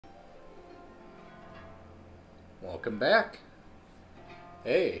Welcome back.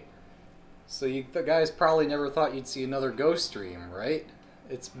 Hey, so you the guys probably never thought you'd see another Ghost stream, right?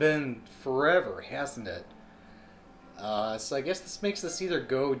 It's been forever, hasn't it? So I guess this makes this either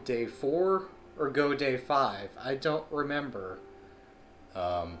Go Day 4 or Go Day 5. I don't remember.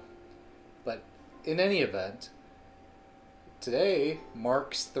 Um, but in any event, today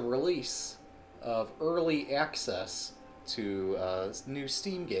marks the release of early access to this new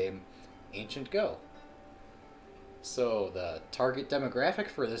Steam game, Ancient Go. So the target demographic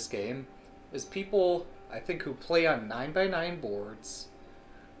for this game is people, I think, who play on 9x9 boards,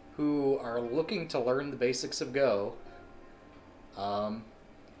 who are looking to learn the basics of Go,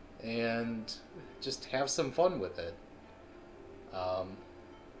 and just have some fun with it,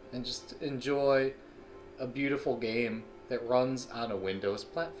 and just enjoy a beautiful game that runs on a Windows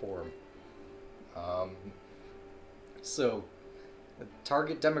platform. So the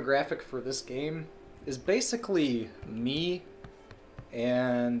target demographic for this game is basically me,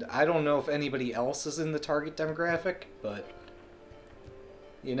 and I don't know if anybody else is in the target demographic, but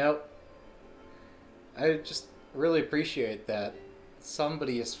you know, I just really appreciate that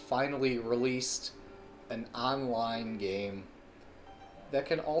somebody has finally released an online game that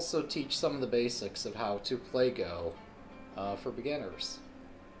can also teach some of the basics of how to play Go for beginners.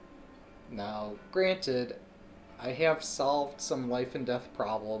 Now, granted, I have solved some life and death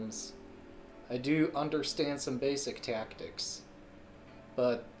problems. I do understand some basic tactics,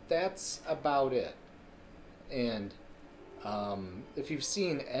 but that's about it. And if you've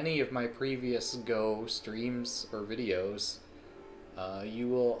seen any of my previous Go streams or videos, you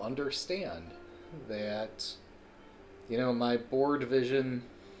will understand that, you know, my board vision,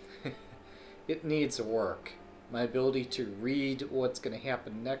 it needs work. My ability to read what's going to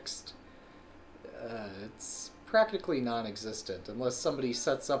happen next, it's practically non-existent unless somebody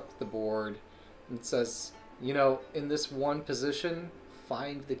sets up the board and says, you know, in this one position,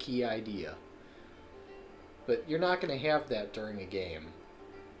 find the key idea. But you're not going to have that during a game.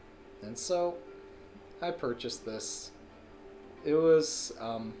 And so, I purchased this. It was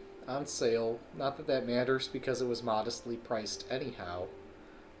on sale. Not that that matters because it was modestly priced anyhow.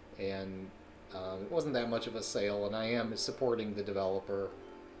 And it wasn't that much of a sale, and I am supporting the developer.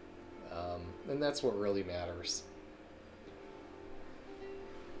 And that's what really matters.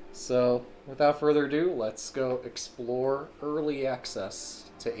 So, without further ado, let's go explore early access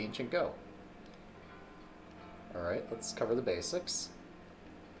to Ancient Go. Alright, let's cover the basics.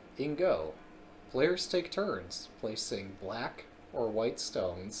 In Go, players take turns placing black or white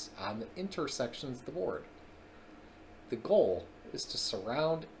stones on the intersections of the board. The goal is to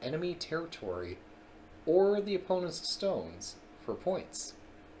surround enemy territory or the opponent's stones for points.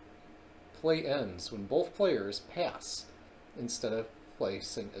 Play ends when both players pass instead of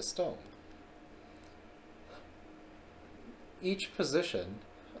placing a stone. Each position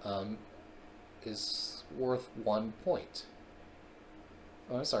is worth 1 point.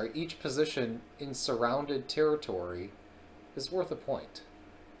 Oh, I'm sorry, each position in surrounded territory is worth a point.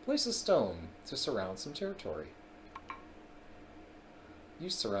 Place a stone to surround some territory.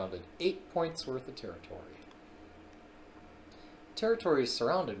 You surrounded 8 points worth of territory. Territory is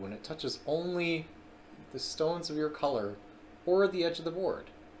surrounded when it touches only the stones of your color or the edge of the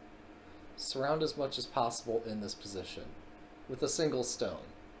board. Surround as much as possible in this position with a single stone.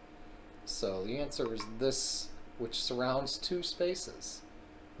 So the answer is this, which surrounds 2 spaces,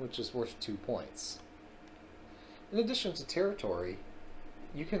 which is worth 2 points. In addition to territory,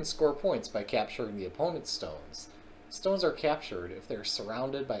 you can score points by capturing the opponent's stones. Stones are captured if they're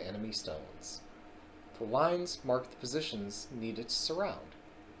surrounded by enemy stones. The lines mark the positions needed to surround.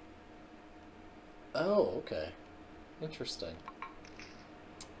 Oh, okay. Interesting.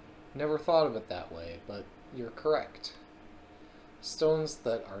 Never thought of it that way, but you're correct. Stones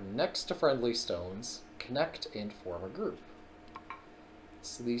that are next to friendly stones connect and form a group.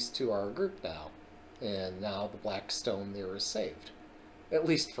 So these two are a group now, and now the black stone there is saved. At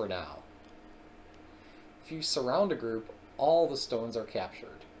least for now. If you surround a group, all the stones are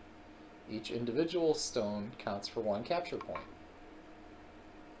captured. Each individual stone counts for 1 capture point.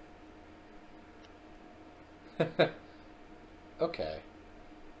 Okay.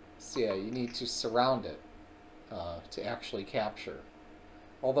 So yeah, you need to surround it to actually capture.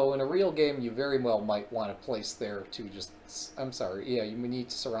 Although in a real game, you very well might want to place there to just... I'm sorry, yeah, you need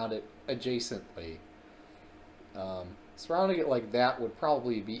to surround it adjacently. Surrounding it like that would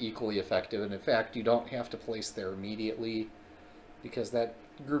probably be equally effective, and in fact, you don't have to place there immediately, because that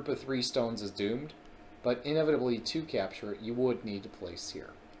group of 3 stones is doomed, but inevitably to capture it, you would need to place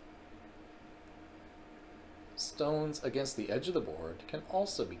here. Stones against the edge of the board can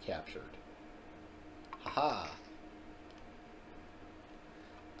also be captured. Haha!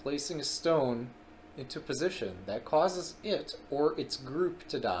 Placing a stone into position that causes it or its group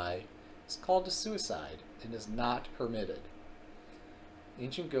to die is called a suicide and is not permitted.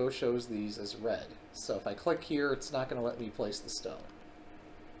 Ancient Go shows these as red, so if I click here, it's not going to let me place the stone.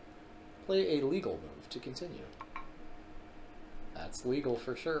 Play a legal move to continue. That's legal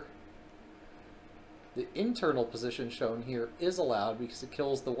for sure. The internal position shown here is allowed because it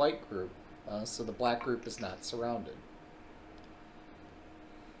kills the white group, so the black group is not surrounded.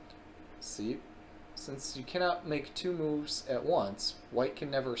 See, since you cannot make two moves at once, white can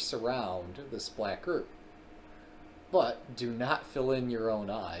never surround this black group. But do not fill in your own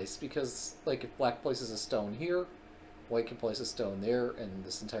eyes, because like if black places a stone here, white can place a stone there, and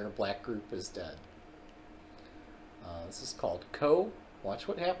this entire black group is dead. This is called Ko. Watch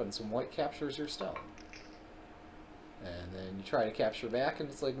what happens when white captures your stone. And then you try to capture back, and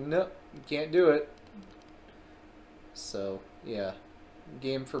it's like, nope, you can't do it. So, yeah,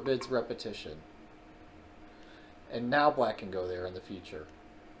 game forbids repetition. And now black can go there in the future.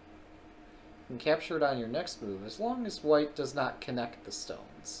 You can capture it on your next move as long as white does not connect the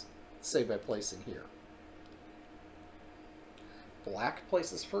stones, say by placing here. Black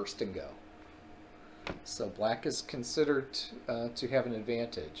places first and go. So black is considered to have an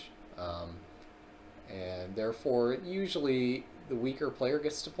advantage. And therefore, usually the weaker player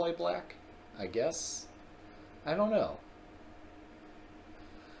gets to play black, I guess. I don't know.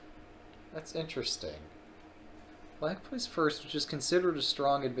 That's interesting. Black plays first, which is considered a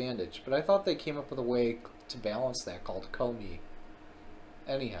strong advantage, but I thought they came up with a way to balance that called Komi.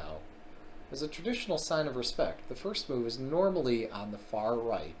 Anyhow, as a traditional sign of respect, the first move is normally on the far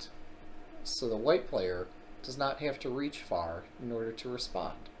right, so the white player does not have to reach far in order to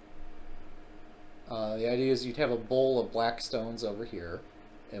respond. The idea is you'd have a bowl of black stones over here,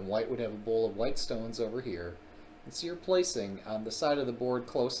 and white would have a bowl of white stones over here, and so you're placing on the side of the board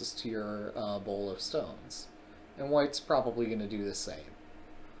closest to your bowl of stones. And white's probably going to do the same.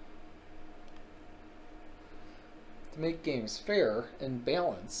 To make games fair and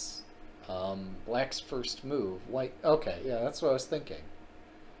balance, black's first move, white... Okay, yeah, that's what I was thinking.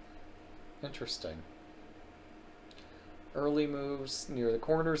 Interesting. Early moves near the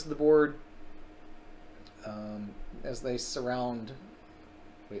corners of the board, as they surround...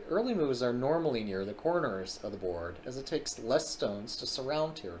 Wait, early moves are normally near the corners of the board, as it takes less stones to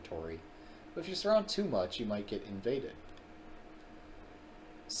surround territory. But if you surround too much, you might get invaded.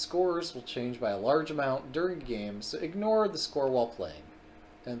 Scores will change by a large amount during the game, so ignore the score while playing,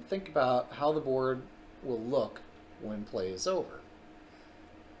 and think about how the board will look when play is over.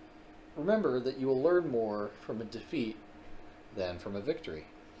 Remember that you will learn more from a defeat than from a victory.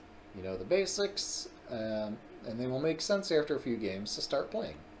 You know the basics, and they will make sense after a few games to start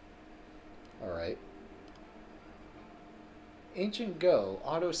playing. Alright. Ancient Go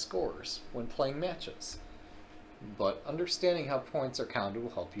auto-scores when playing matches, but understanding how points are counted will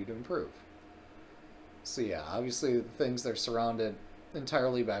help you to improve. So yeah, obviously the things that are surrounded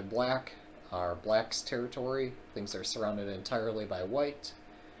entirely by black are black's territory, things that are surrounded entirely by white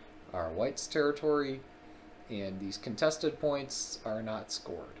are white's territory, and these contested points are not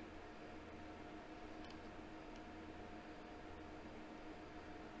scored.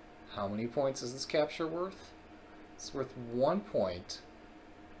 How many points is this capture worth? It's worth 1 point.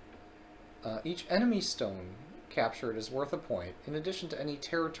 Each enemy stone captured is worth a point, in addition to any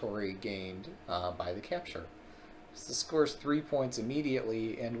territory gained by the capture. So this scores 3 points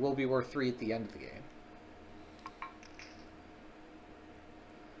immediately, and will be worth 3 at the end of the game.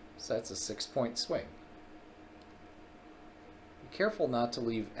 So that's a 6-point swing. Be careful not to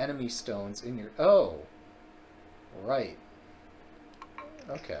leave enemy stones in your... Oh! Right.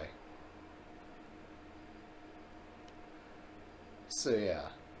 Okay. So yeah,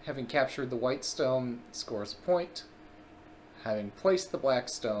 having captured the white stone scores a point. Having placed the black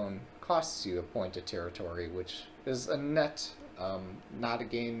stone costs you a point of territory, which is a net, not a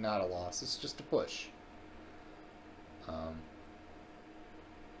gain, not a loss. It's just a push.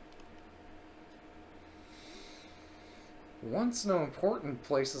 Once no important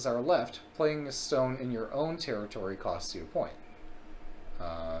places are left, playing a stone in your own territory costs you a point.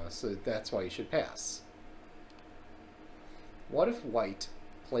 So that's why you should pass. What if white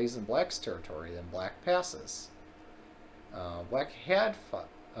plays in black's territory, then black passes? Black had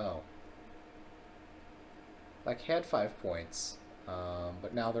Black had 5 points,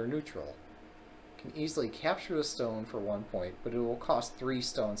 but now they're neutral. Can easily capture the stone for 1 point, but it will cost 3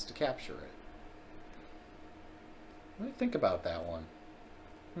 stones to capture it. Let me think about that one.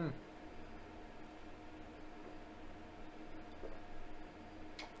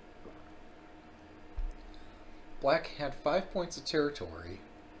 Black had 5 points of territory,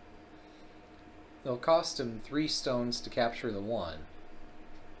 It'll cost him 3 stones to capture the 1.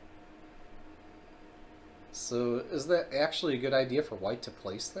 So is that actually a good idea for white to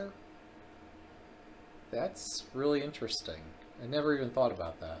place there? That's really interesting. I never even thought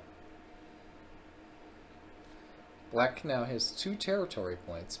about that. Black now has 2 territory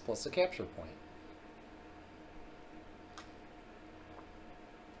points plus a capture point.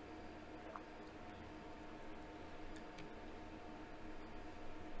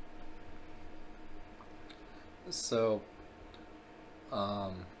 So,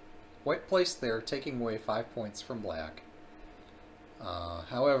 white placed there, taking away 5 points from black.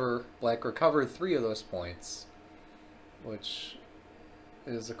 However, black recovered 3 of those points, which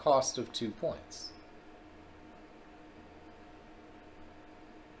is a cost of 2 points.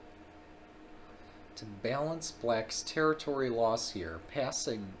 To balance black's territory loss here,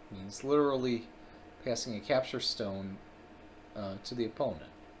 passing means literally passing a capture stone to the opponent.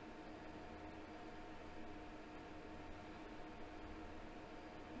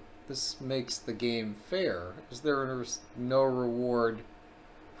 This makes the game fair, as there is no reward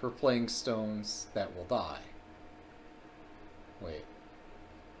for playing stones that will die. Wait.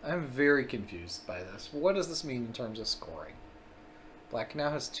 I'm very confused by this. What does this mean in terms of scoring? Black now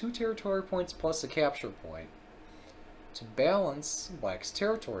has 2 territory points plus a capture point. To balance black's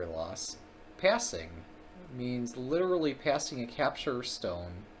territory loss, passing means literally passing a capture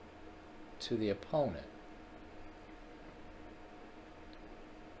stone to the opponent.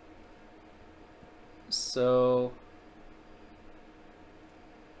 So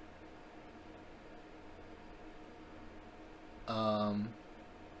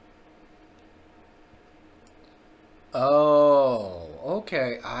oh,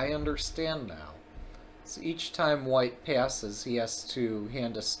 okay, I understand now. So each time white passes, he has to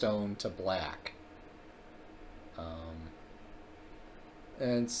hand a stone to black.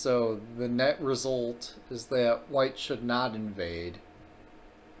 And so the net result is that white should not invade,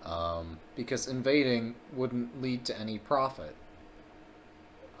 because invading wouldn't lead to any profit.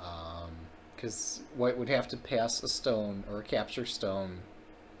 Because white would have to pass a stone, or a capture stone,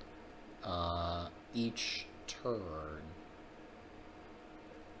 each turn.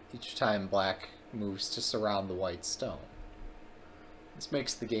 Each time black moves to surround the white stone. This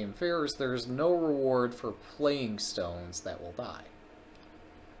makes the game fair, as there is no reward for playing stones that will die.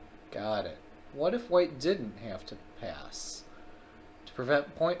 Got it. What if white didn't have to pass? To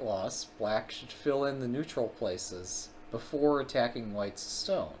prevent point loss, black should fill in the neutral places before attacking white's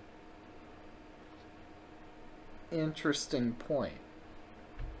stone. Interesting point.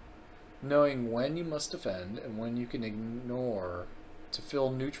 Knowing when you must defend and when you can ignore to fill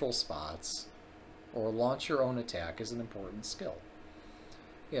neutral spots or launch your own attack is an important skill.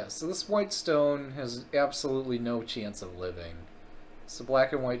 Yeah, so this white stone has absolutely no chance of living. So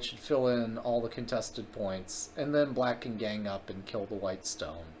black and white should fill in all the contested points, and then black can gang up and kill the white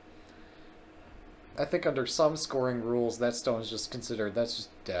stone. I think under some scoring rules, that stone is just considered, that's just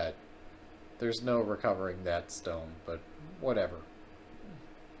dead. There's no recovering that stone, but whatever.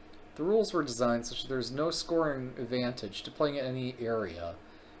 The rules were designed such that there's no scoring advantage to playing in any area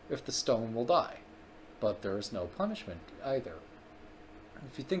if the stone will die. But there is no punishment either.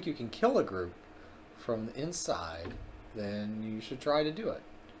 If you think you can kill a group from the inside, then you should try to do it.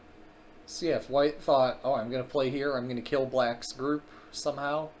 So yeah, if white thought, oh, I'm going to play here, I'm going to kill black's group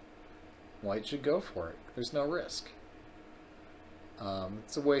somehow, white should go for it. There's no risk.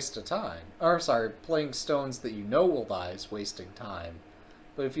 It's a waste of time. Or, sorry, playing stones that you know will die is wasting time.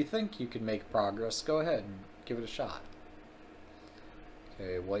 But if you think you can make progress, go ahead and give it a shot.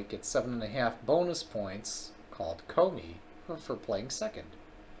 Okay, white gets 7.5 bonus points, called Komi, for playing second.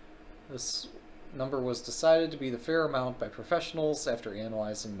 This number was decided to be the fair amount by professionals after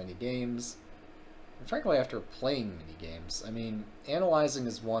analyzing many games. And frankly, after playing many games. I mean, analyzing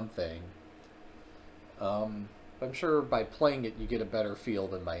is one thing. I'm sure by playing it you get a better feel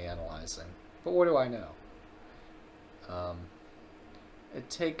than by analyzing. But what do I know?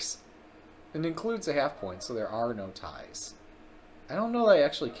 It includes a half point, so there are no ties. I don't know that I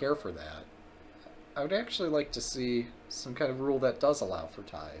actually care for that. I would actually like to see some kind of rule that does allow for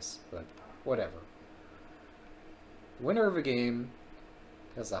ties, but whatever. The winner of a game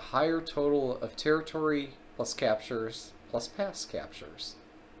has a higher total of territory plus captures plus pass captures.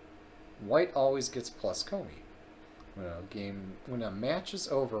 White always gets plus Komi. When a match is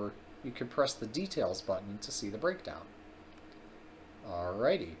over, you can press the details button to see the breakdown.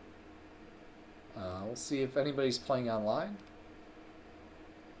 Alrighty. We'll see if anybody's playing online.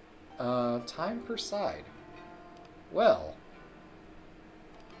 Time per side. Well.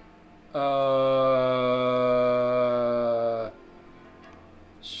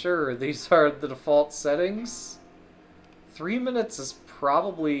 Sure, these are the default settings. 3 minutes is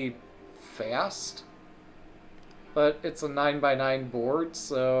probably fast, but it's a 9x9 board,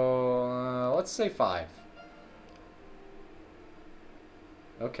 so let's say 5.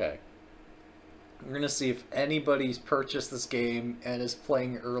 Okay. We're gonna see if anybody's purchased this game and is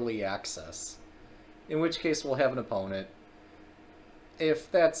playing early access. In which case we'll have an opponent.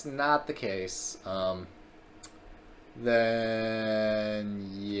 If that's not the case, then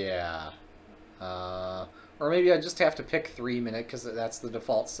yeah. Or maybe I just have to pick 3 minute because that's the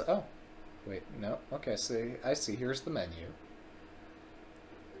default. Oh, wait, no. Okay, so I see. Here's the menu.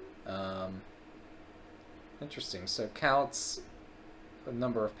 Interesting. So it counts the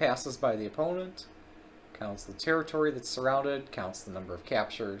number of passes by the opponent, counts the territory that's surrounded, counts the number of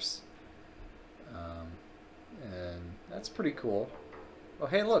captures, and that's pretty cool. Oh,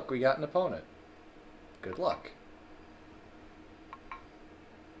 hey, look, we got an opponent. Good luck.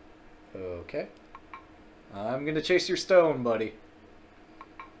 Okay. I'm gonna chase your stone, buddy.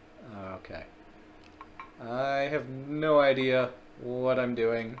 Okay. I have no idea what I'm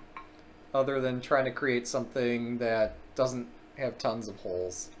doing, other than trying to create something that doesn't have tons of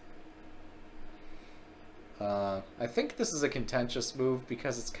holes. I think this is a contentious move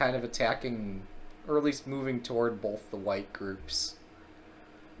because it's kind of attacking, or at least moving toward both the white groups.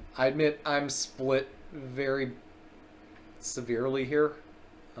 I admit I'm split very severely here,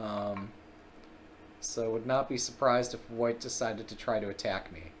 so would not be surprised if white decided to try to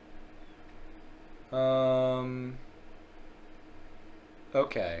attack me.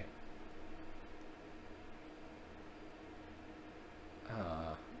 Okay.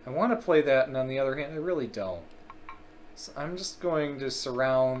 I want to play that, and on the other hand, I really don't. So I'm just going to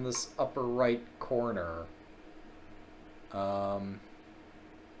surround this upper right corner.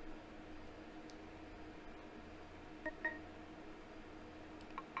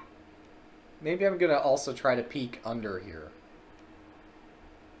 Maybe I'm going to also try to peek under here.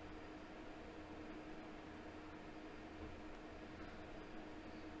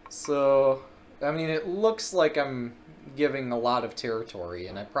 So, I mean, it looks like I'm giving a lot of territory,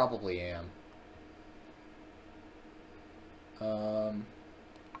 and I probably am.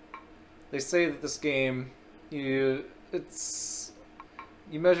 They say that this game, you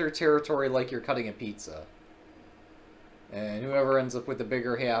measure territory like you're cutting a pizza, and whoever ends up with the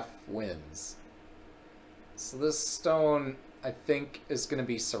bigger half wins. So this stone, I think, is going to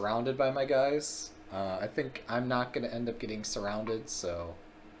be surrounded by my guys. I think I'm not going to end up getting surrounded, so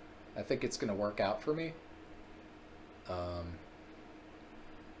I think it's going to work out for me.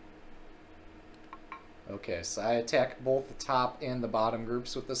 Okay, so I attack both the top and the bottom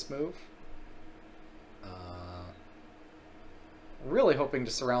groups with this move. Really hoping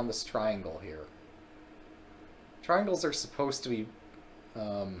to surround this triangle here. Triangles are supposed to be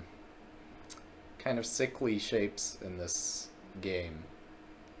kind of sickly shapes in this game.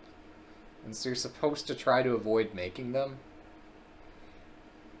 And so you're supposed to try to avoid making them.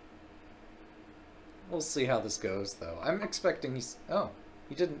 We'll see how this goes, though. I'm expecting he's... Oh,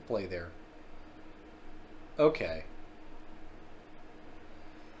 he didn't play there. Okay.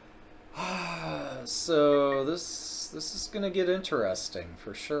 So this is gonna get interesting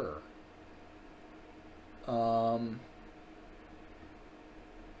for sure. Well,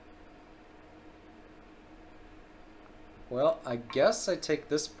 I guess I take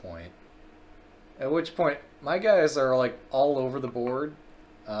this point. At which point, my guys are like all over the board.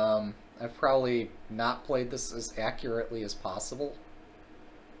 I've probably not played this as accurately as possible.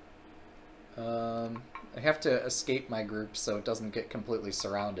 I have to escape my group so it doesn't get completely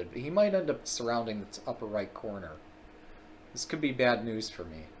surrounded. But he might end up surrounding the upper right corner. This could be bad news for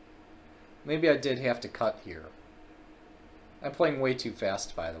me. Maybe I did have to cut here. I'm playing way too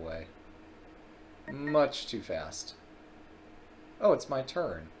fast, by the way. Much too fast. Oh, it's my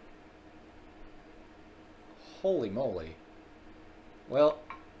turn. Holy moly. Well,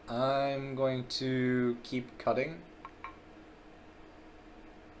 I'm going to keep cutting.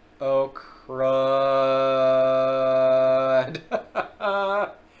 Oh, crud.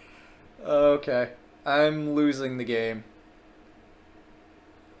 Okay, I'm losing the game.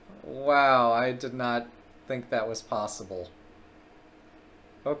 Wow, I did not think that was possible.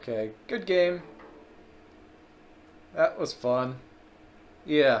 Okay, good game. That was fun.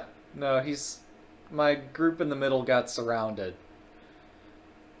 Yeah, no, my group in the middle got surrounded.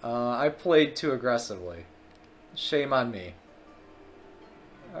 I played too aggressively. Shame on me.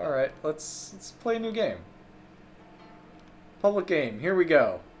 Alright, let's play a new game. Public game, here we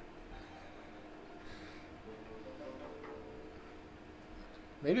go.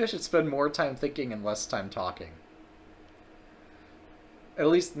 Maybe I should spend more time thinking and less time talking. At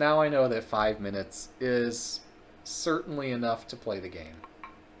least now I know that 5 minutes is certainly enough to play the game.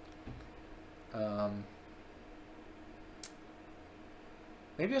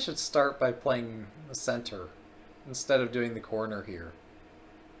 Maybe I should start by playing the center instead of doing the corner here.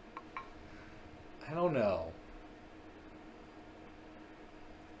 I don't know.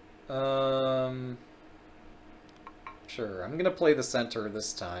 Sure, I'm gonna play the center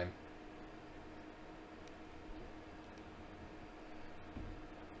this time.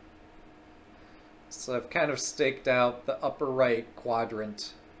 So I've kind of staked out the upper right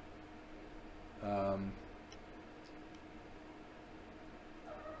quadrant.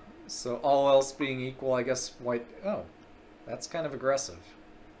 So all else being equal, I guess white... Oh, that's kind of aggressive.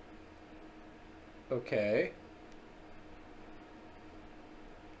 Okay.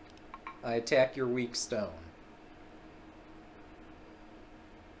 I attack your weak stone.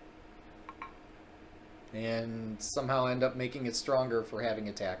 And somehow end up making it stronger for having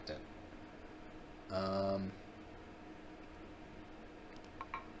attacked it.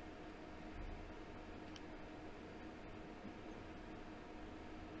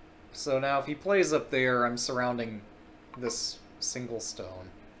 So now if he plays up there, I'm surrounding this single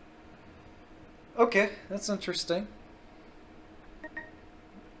stone. Okay, that's interesting.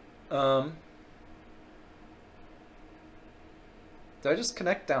 Did I just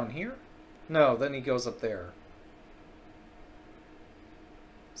connect down here? No, then he goes up there.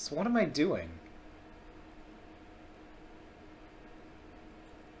 So what am I doing?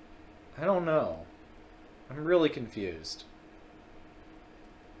 I don't know. I'm really confused.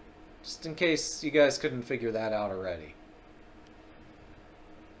 Just in case you guys couldn't figure that out already.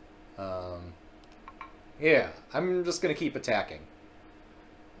 Yeah, I'm just gonna keep attacking.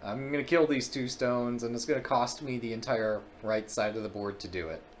 I'm gonna kill these 2 stones, and it's gonna cost me the entire right side of the board to do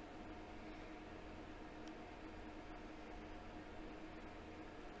it.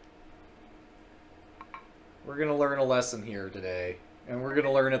 We're gonna learn a lesson here today, and we're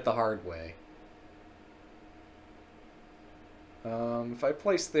gonna learn it the hard way. If I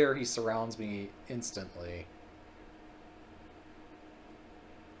place there, he surrounds me instantly.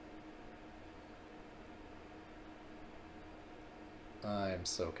 I am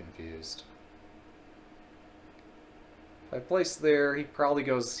so confused. If I place there, he probably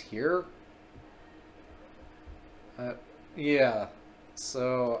goes here. Yeah.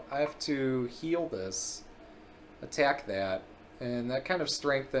 So I have to heal this, attack that, and that kind of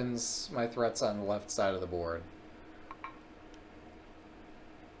strengthens my threats on the left side of the board.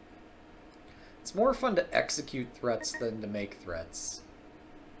 It's more fun to execute threats than to make threats.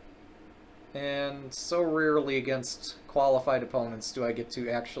 And so rarely against qualified opponents do I get to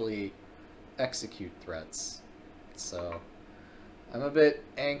actually execute threats. So I'm a bit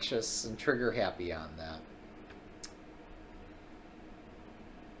anxious and trigger happy on that.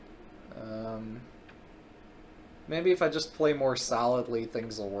 Maybe if I just play more solidly,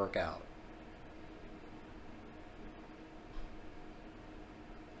 things will work out.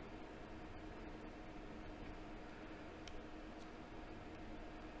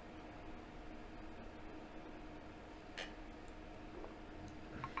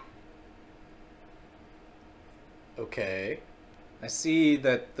 Okay. I see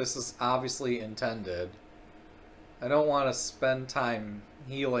that this is obviously intended. I don't want to spend time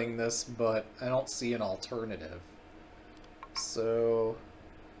healing this, but I don't see an alternative. So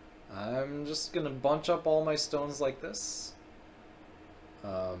I'm just gonna bunch up all my stones like this.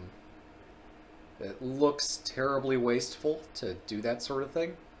 It looks terribly wasteful to do that sort of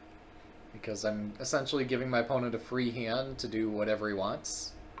thing, because I'm essentially giving my opponent a free hand to do whatever he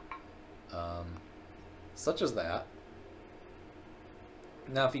wants. Such as that.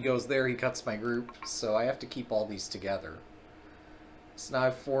 Now if he goes there, he cuts my group, so I have to keep all these together. So now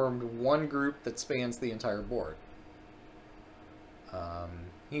I've formed one group that spans the entire board.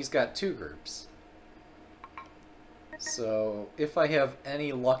 He's got 2 groups. So if I have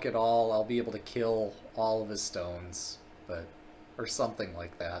any luck at all, I'll be able to kill all of his stones, or something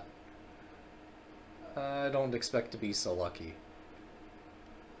like that. I don't expect to be so lucky.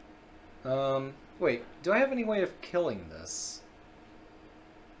 Wait, do I have any way of killing this?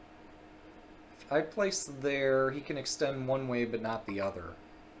 If I place there, he can extend one way but not the other.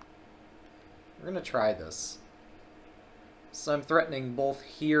 We're gonna try this. So I'm threatening both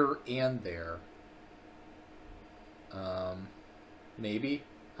here and there. Maybe?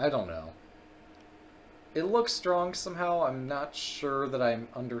 I don't know. It looks strong somehow. I'm not sure that I'm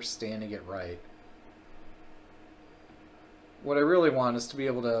understanding it right. What I really want is to be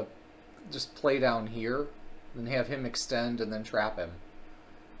able to just play down here, then have him extend and then trap him.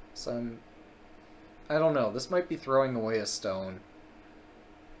 So I don't know. This might be throwing away a stone.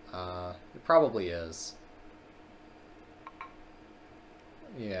 It probably is.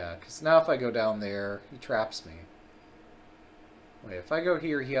 Yeah, because now if I go down there, he traps me. Wait, if I go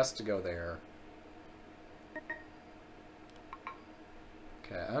here, he has to go there.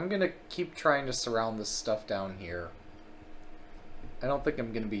 Okay, I'm gonna keep trying to surround this stuff down here. I don't think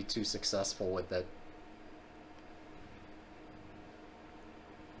I'm gonna be too successful with it.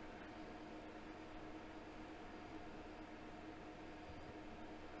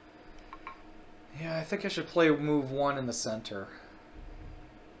 Yeah, I think I should play move 1 in the center.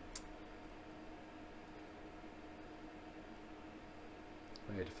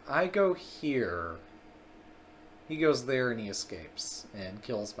 Wait, if I go here, he goes there and he escapes and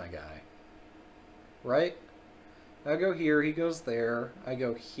kills my guy. Right? I go here, he goes there. I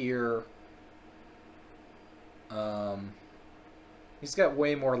go here. He's got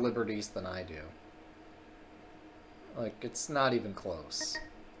way more liberties than I do. Like, it's not even close.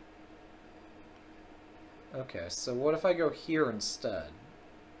 Okay, so what if I go here instead?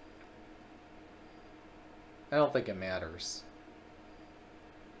 I don't think it matters.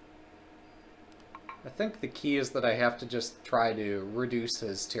 I think the key is that I have to just try to reduce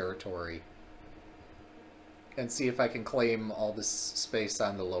his territory and see if I can claim all this space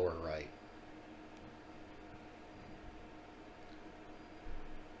on the lower right.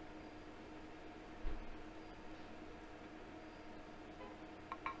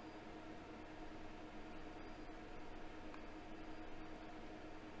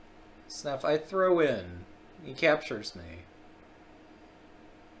 So now if I throw in, he captures me.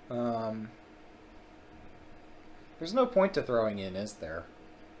 There's no point to throwing in, is there?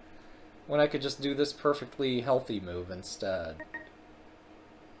 When I could just do this perfectly healthy move instead.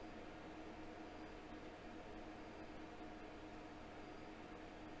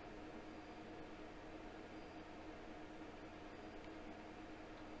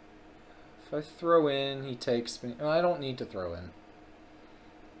 If I throw in, he takes me. Oh, I don't need to throw in.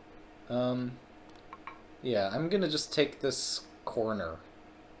 Yeah, I'm gonna just take this corner.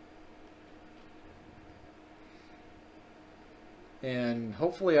 And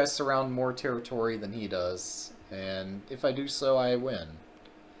hopefully I surround more territory than he does. And if I do so, I win.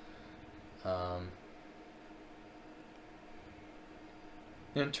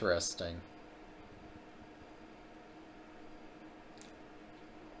 Interesting.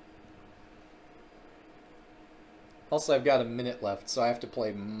 Also, I've got a minute left, so I have to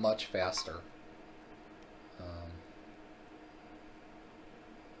play much faster.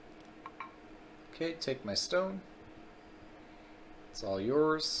 Okay, take my stone. It's all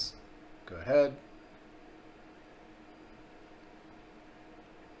yours. Go ahead.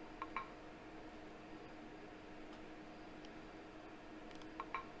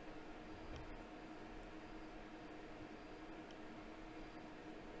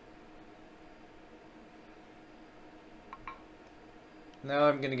 Now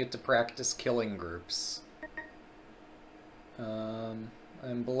I'm gonna get to practice killing groups.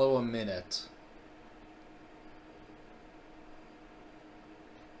 I'm below a minute.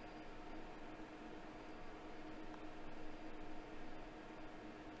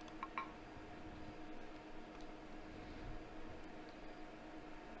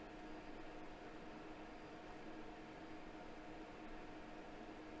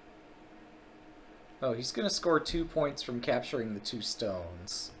 Oh, he's going to score 2 points from capturing the 2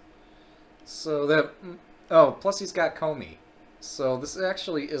 stones. So that... Oh, plus he's got Comey. So this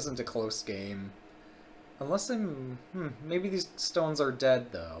actually isn't a close game. Unless I'm... maybe these stones are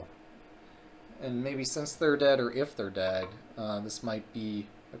dead, though. And maybe since they're dead, or if they're dead, this might be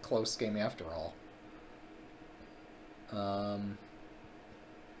a close game after all.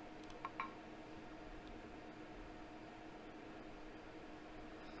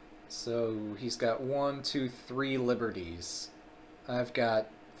 So he's got 1, 2, 3 liberties. I've got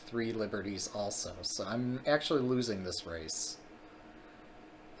 3 liberties also, so I'm actually losing this race.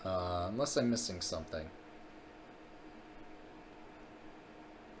 Unless I'm missing something.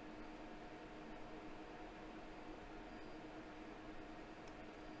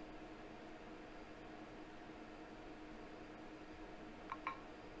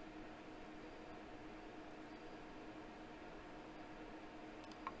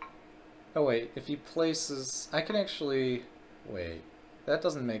 Oh wait, if he places... I can actually... Wait, that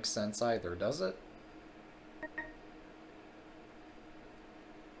doesn't make sense either, does it?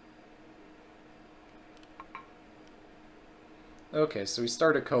 Okay, so we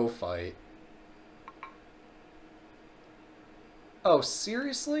start a co-fight. Oh,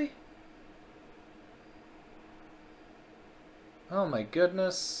 seriously? Oh my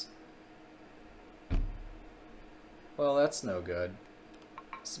goodness. Well, that's no good.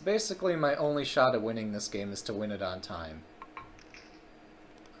 So basically my only shot at winning this game is to win it on time.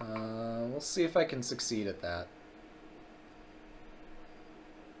 We'll see if I can succeed at that.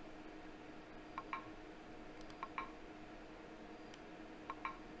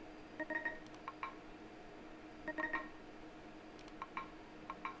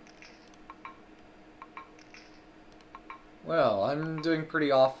 Well, I'm doing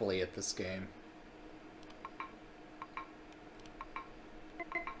pretty awfully at this game.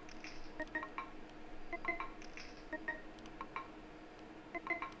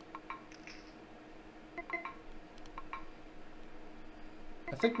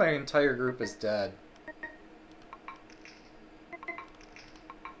 I think my entire group is dead.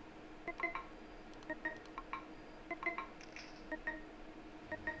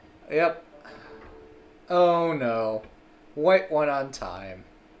 Yep. Oh no. White won on time.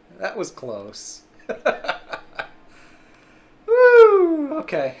 That was close. Woo!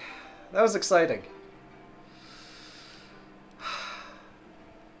 Okay. That was exciting.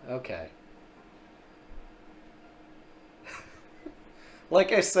 Okay.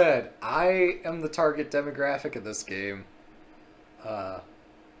 Like I said, I am the target demographic of this game.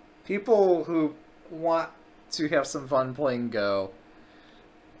 People who want to have some fun playing Go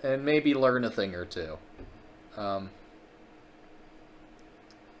and maybe learn a thing or two.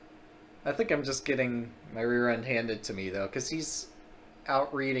 I think I'm just getting my rear end handed to me, though, because he's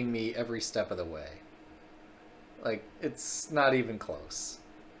out-reading me every step of the way. Like, it's not even close.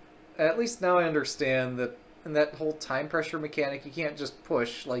 At least now I understand that in that whole time pressure mechanic, you can't just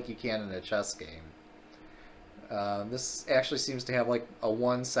push like you can in a chess game. This actually seems to have like a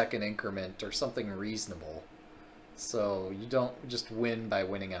 1 second increment or something reasonable. So you don't just win by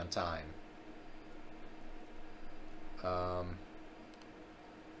winning on time.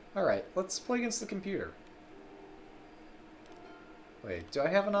 Alright, let's play against the computer. Wait, do I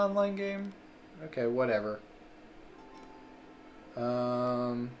have an online game? Okay, whatever.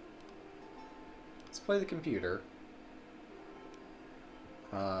 Let's play the computer.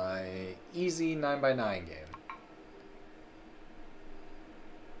 Easy 9x9 game.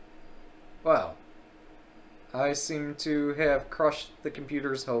 Wow. I seem to have crushed the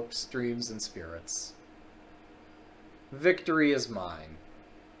computer's hopes, dreams, and spirits. Victory is mine.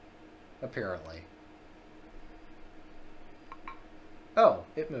 Apparently. Oh,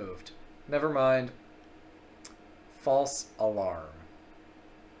 it moved. Never mind. False alarm.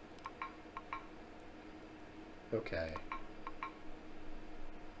 Okay.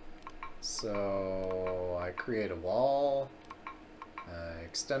 So I create a wall. I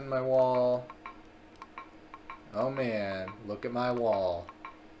extend my wall. Oh man, look at my wall.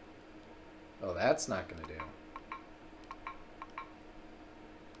 Oh, that's not gonna do.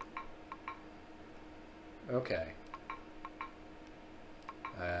 Okay.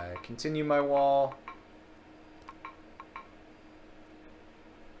 I continue my wall.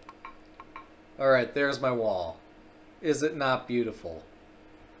 Alright, there's my wall. Is it not beautiful?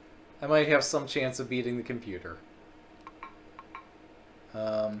 I might have some chance of beating the computer.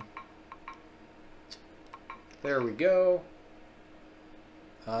 There we go.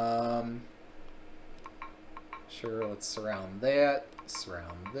 Sure, let's surround that.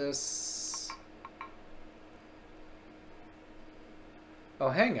 Surround this. Oh,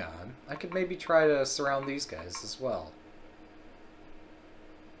 hang on. I could maybe try to surround these guys as well.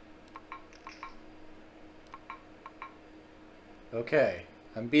 Okay.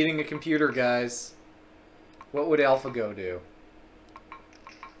 I'm beating a computer, guys. What would AlphaGo do?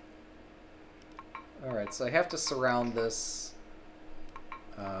 Alright, so I have to surround this.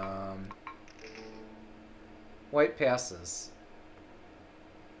 White passes.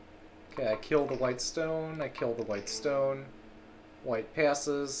 Okay, I kill the white stone. I kill the white stone. White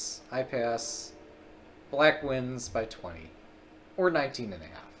passes. I pass. Black wins by 20. Or 19 and a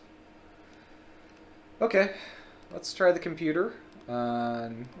half. Okay, let's try the computer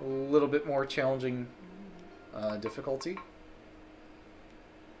on a little bit more challenging difficulty.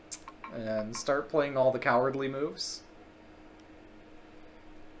 And start playing all the cowardly moves.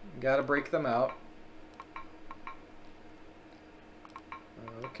 Gotta break them out.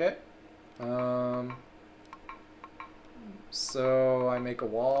 Okay. So I make a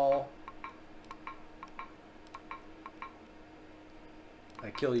wall. I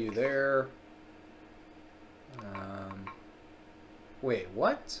kill you there. Wait,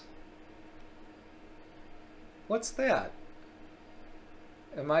 what? What's that?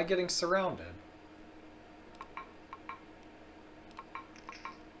 Am I getting surrounded?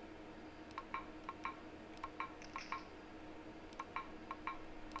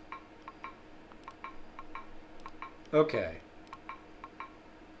 Okay.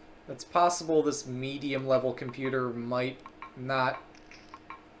 It's possible this medium-level computer might not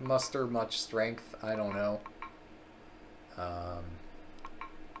muster much strength. I don't know.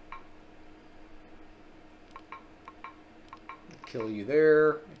 Kill you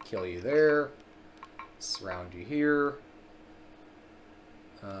there. Kill you there. Surround you here.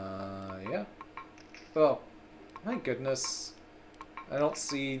 Yeah. Oh, my goodness. I don't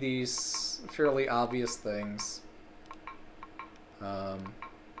see these fairly obvious things.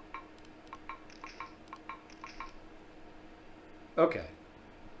 Okay.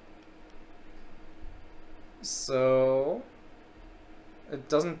 So, it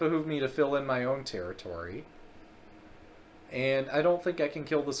doesn't behoove me to fill in my own territory. And I don't think I can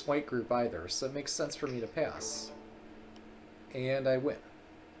kill this white group either, so it makes sense for me to pass. And I win.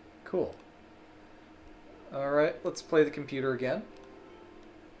 Cool. Alright, let's play the computer again.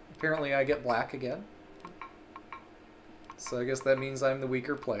 Apparently I get black again. So I guess that means I'm the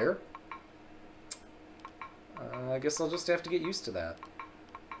weaker player. I guess I'll just have to get used to that.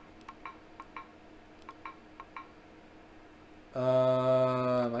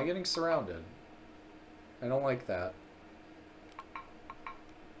 Am I getting surrounded? I don't like that.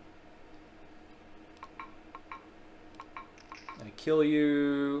 I kill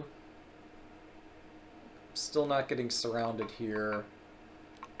you. Still not getting surrounded here.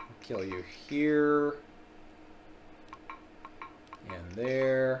 I'll kill you here. And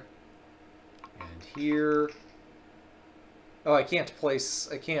there. And here. Oh, I can't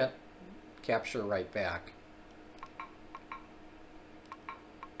capture right back.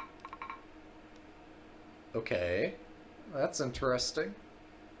 Okay. That's interesting.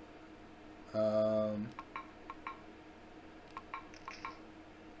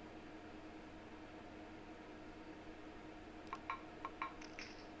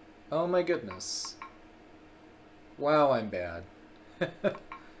 Oh my goodness. Wow, I'm bad.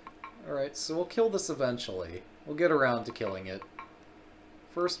 Alright, so we'll kill this eventually. We'll get around to killing it.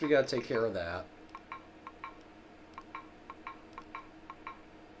 First, we gotta take care of that.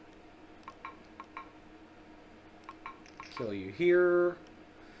 Kill you here.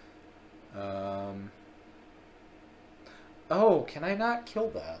 Oh, can I not kill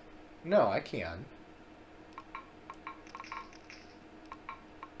that? No, I can.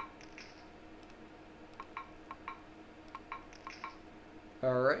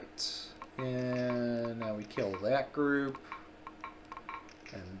 Alright, and now we kill that group,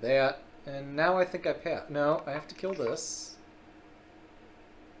 and that, and now I think I pass. No, I have to kill this.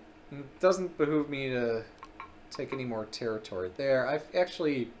 It doesn't behoove me to take any more territory there. I've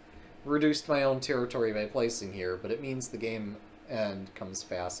actually reduced my own territory by placing here, but it means the game end comes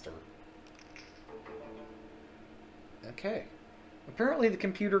faster. Okay. Apparently the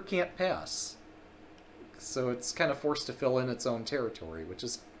computer can't pass. So it's kind of forced to fill in its own territory, which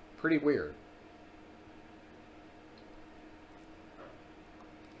is pretty weird.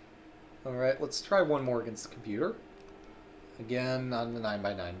 Alright, let's try one more against the computer. Again, on the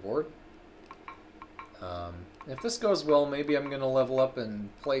 9x9 board. If this goes well, maybe I'm going to level up and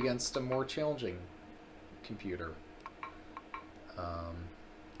play against a more challenging computer.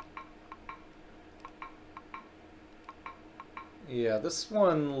 Yeah, this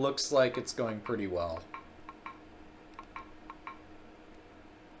one looks like it's going pretty well.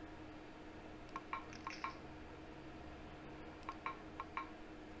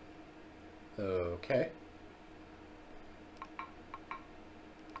 Okay.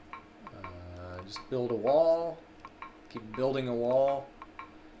 Just build a wall. Keep building a wall.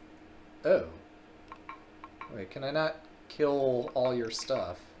 Oh. Wait, can I not kill all your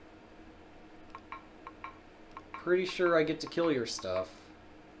stuff? Pretty sure I get to kill your stuff.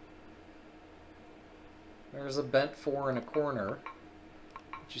 There's a bent 4 in a corner,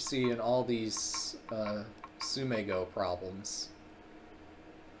 which you see in all these Sumego problems.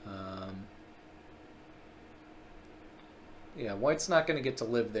 Yeah, white's not going to get to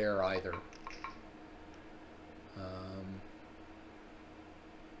live there either.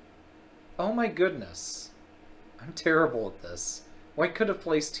 Oh my goodness. I'm terrible at this. White could have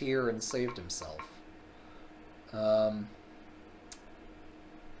placed here and saved himself.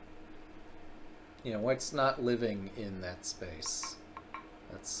 Yeah, white's not living in that space.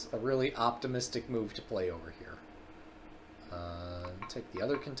 That's a really optimistic move to play over here. Take the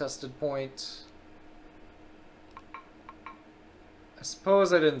other contested point. I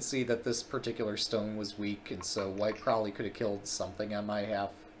suppose I didn't see that this particular stone was weak, and so white probably could have killed something on my half.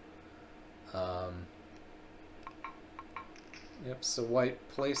 Yep, so white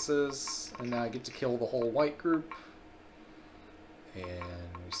places, and now I get to kill the whole white group. And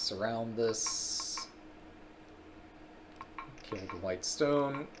we surround this. Kill the white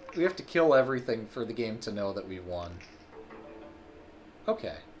stone. We have to kill everything for the game to know that we won.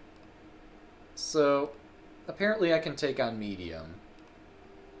 Okay. So, apparently I can take on medium.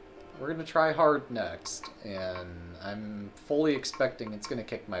 We're going to try hard next, and I'm fully expecting it's going to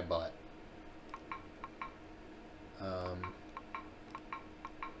kick my butt.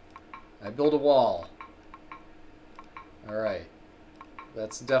 I build a wall. Alright.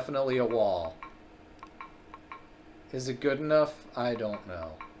 That's definitely a wall. Is it good enough? I don't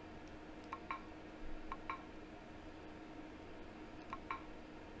know.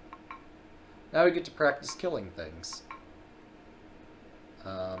 Now we get to practice killing things.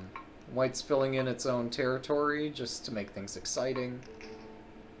 White's filling in its own territory just to make things exciting.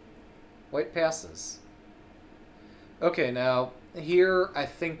 White passes. Okay, now here I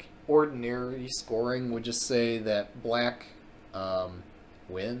think ordinary scoring would just say that black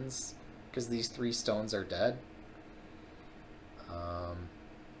wins because these 3 stones are dead.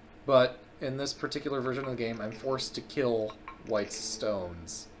 But in this particular version of the game, I'm forced to kill white's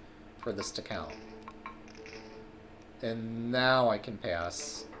stones for this to count. And now I can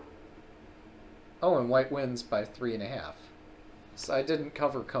pass. Oh, and white wins by 3.5. So I didn't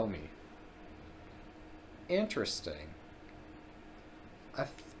cover Comey. Interesting.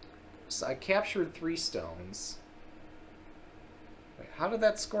 So I captured 3 stones. Wait, how did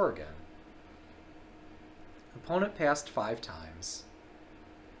that score again? Opponent passed 5 times.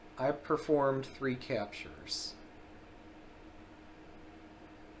 I performed 3 captures.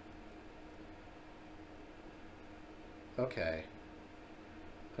 Okay.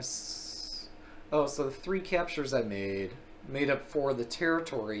 Oh, so the 3 captures I made up for the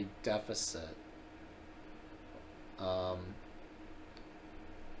territory deficit.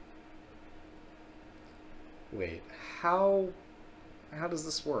 Wait, how does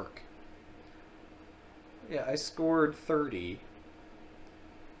this work? Yeah, I scored 30.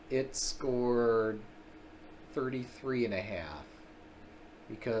 It scored 33.5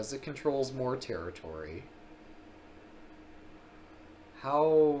 because it controls more territory.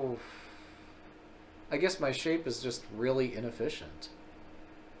 How... I guess my shape is just really inefficient.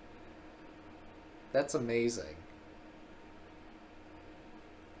 That's amazing.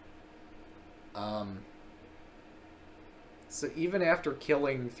 So even after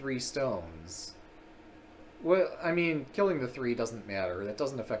killing 3 stones... Well, I mean, killing the 3 doesn't matter. That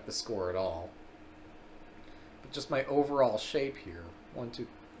doesn't affect the score at all. But just my overall shape here.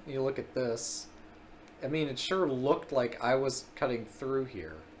 You look at this. I mean, it sure looked like I was cutting through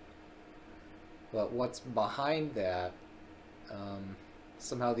here. But what's behind that,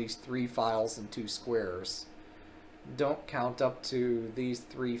 somehow these 3 files and 2 squares don't count up to these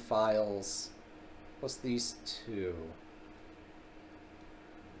 3 files plus these 2.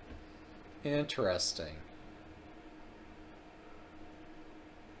 Interesting.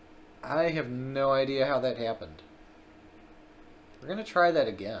 I have no idea how that happened. We're going to try that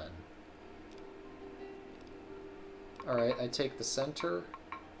again. Alright, I take the center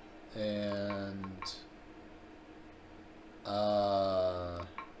and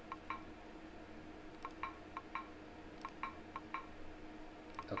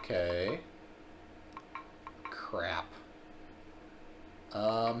okay. Crap.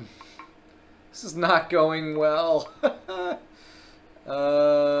 This is not going well.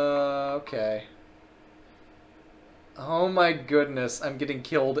 Okay. Oh my goodness, I'm getting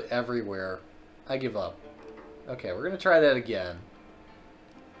killed everywhere. I give up. Okay, we're gonna try that again.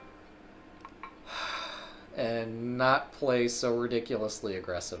 And not play so ridiculously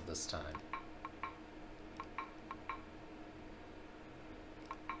aggressive this time.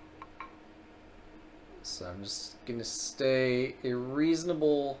 So I'm just gonna stay a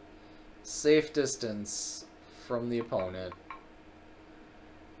reasonable, safe distance from the opponent.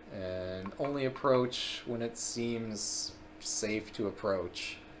 And only approach when it seems safe to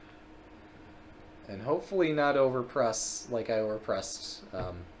approach. And hopefully not overpress like I overpressed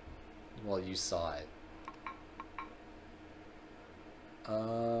while you saw it.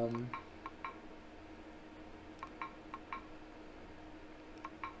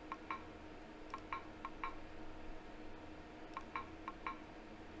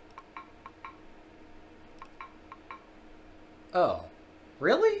 Oh,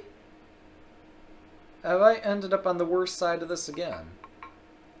 really? Have I ended up on the worst side of this again?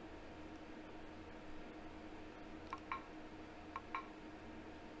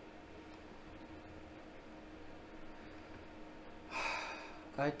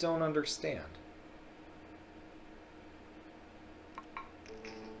 I don't understand.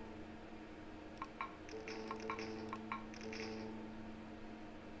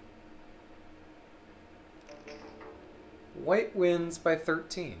 White wins by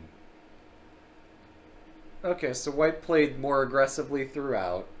 13. Okay, so White played more aggressively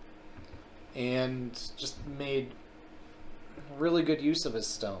throughout and just made really good use of his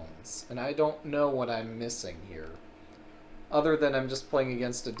stones. And I don't know what I'm missing here, other than I'm just playing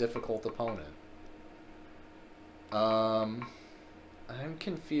against a difficult opponent. I'm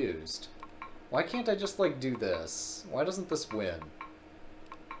confused. Why can't I just, like, do this? Why doesn't this win?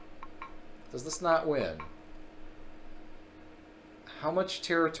 Does this not win? How much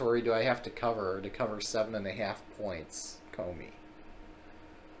territory do I have to cover 7.5 points, Comey?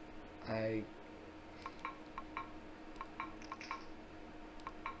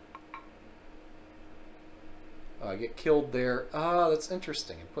 Oh, I get killed there. Ah, that's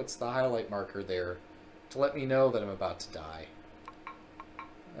interesting. It puts the highlight marker there to let me know that I'm about to die.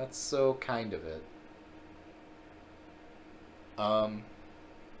 That's so kind of it.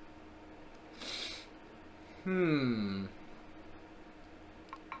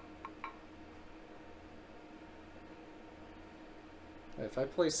 If I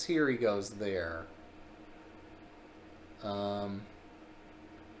place here, he goes there.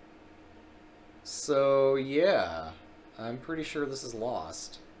 So, yeah. I'm pretty sure this is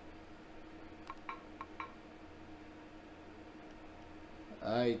lost.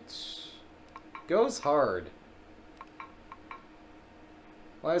 Goes hard.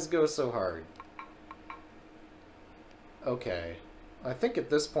 Why does Go so hard? Okay. I think at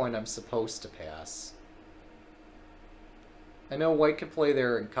this point I'm supposed to pass. I know White could play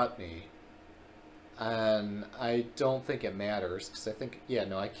there and cut me. And I don't think it matters, because I think, yeah,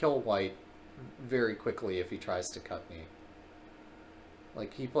 no, I kill White very quickly if he tries to cut me.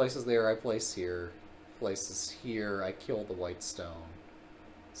 Like, he places there, I place here. Places here, I kill the White stone.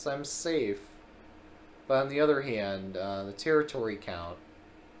 So I'm safe. But on the other hand, the territory count...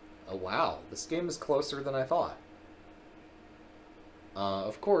 Oh, wow, this game is closer than I thought.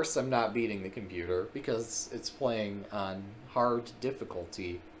 Of course, I'm not beating the computer, because it's playing on hard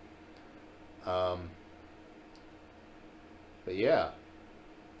difficulty. But yeah.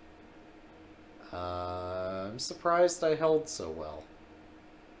 I'm surprised I held so well.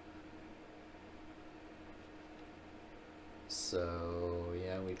 So,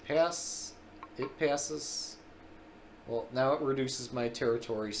 yeah, we pass. It passes. Well, now it reduces my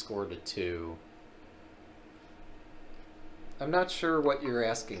territory score to 2. I'm not sure what you're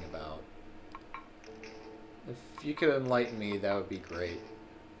asking about. If you could enlighten me, that would be great.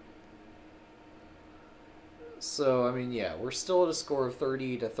 So, I mean, yeah, we're still at a score of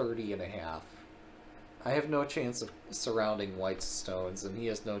 30 to 30.5. I have no chance of surrounding White's stones, and he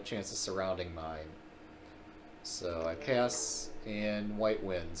has no chance of surrounding mine. So I pass, and White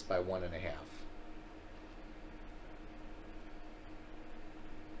wins by 1.5.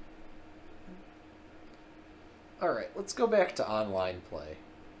 Alright, let's go back to online play.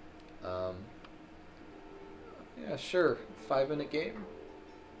 Yeah, sure. 5-minute game.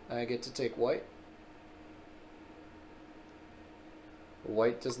 I get to take White.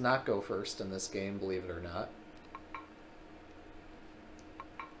 White does not go first in this game, believe it or not.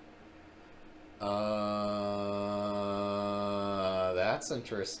 That's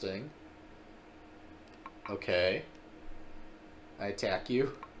interesting. Okay. I attack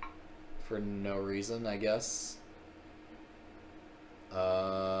you. For no reason, I guess.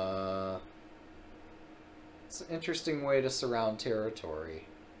 It's an interesting way to surround territory.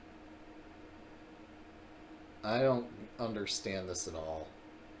 I don't understand this at all.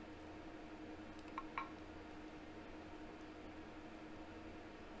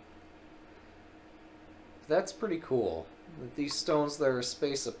 That's pretty cool. These stones that are a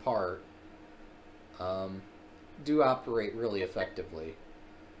space apart do operate really effectively.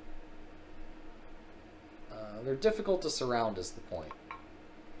 They're difficult to surround is the point.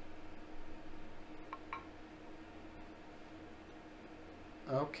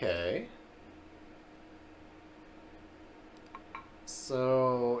 Okay.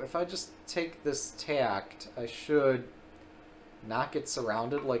 So, if I just take this tact, I should not get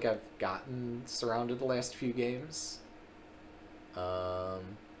surrounded like I've gotten surrounded the last few games. I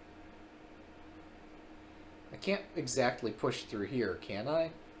can't exactly push through here, can I?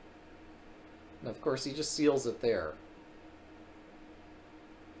 And of course, he just seals it there.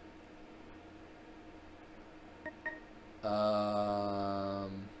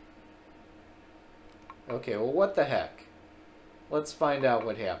 Okay, well, what the heck? Let's find out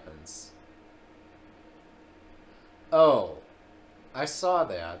what happens. Oh, I saw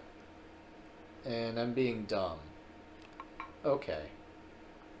that, and I'm being dumb. Okay.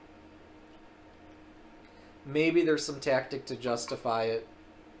 Maybe there's some tactic to justify it.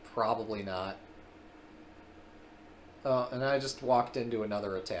 Probably not. Oh, and I just walked into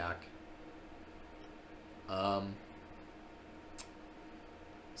another attack.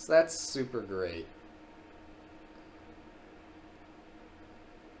 So that's super great.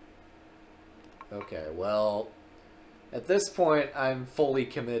 Okay, well, at this point, I'm fully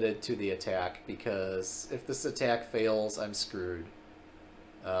committed to the attack, because if this attack fails, I'm screwed.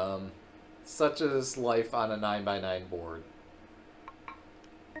 Such is life on a 9x9 board.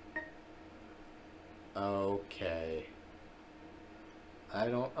 Okay. I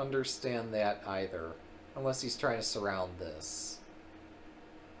don't understand that either. Unless he's trying to surround this.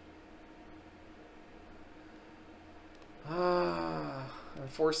 I'm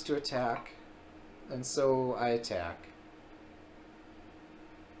forced to attack. And so I attack.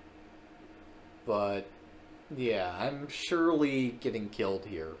 But, yeah, I'm surely getting killed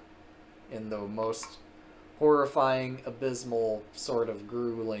here. In the most horrifying, abysmal, sort of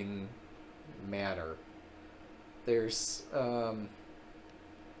grueling manner. There's, I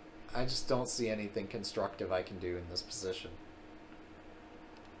just don't see anything constructive I can do in this position.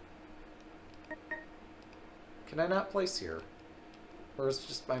 Can I not place here? Or is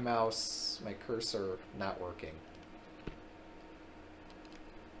just my mouse, my cursor, not working?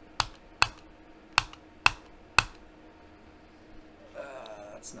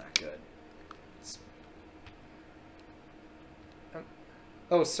 That's not good.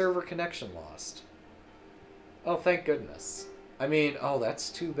 Oh, server connection lost. Oh, thank goodness. I mean, oh, that's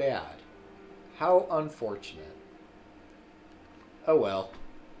too bad. How unfortunate. Oh well.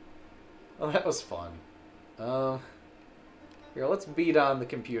 Oh, that was fun. Here, let's beat on the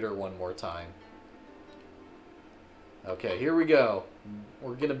computer one more time. Okay, here we go.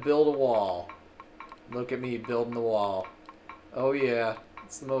 We're gonna build a wall. Look at me building the wall. Oh yeah,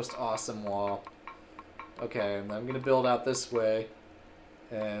 it's the most awesome wall. Okay, and I'm gonna build out this way,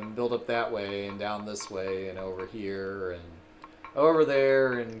 and build up that way, and down this way, and over here, and over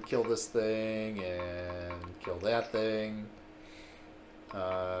there, and kill this thing, and kill that thing.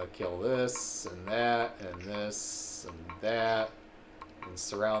 Kill this, and that, and this, and that, and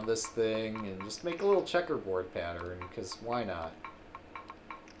surround this thing, and just make a little checkerboard pattern, because why not?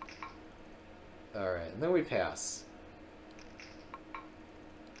 Alright, and then we pass.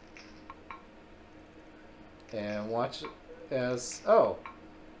 And watch as... oh!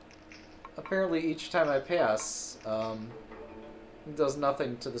 Apparently each time I pass, it does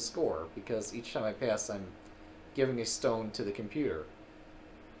nothing to the score, because each time I pass I'm giving a stone to the computer.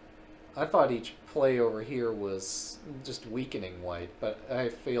 I thought each play over here was just weakening white, but I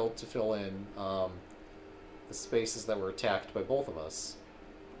failed to fill in the spaces that were attacked by both of us.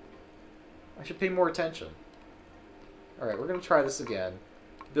 I should pay more attention. Alright, we're going to try this again.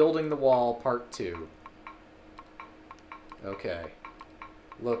 Building the wall, part 2. Okay.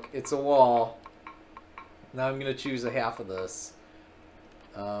 Look, it's a wall. Now I'm going to choose a half of this.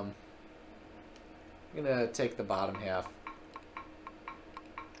 I'm going to take the bottom half.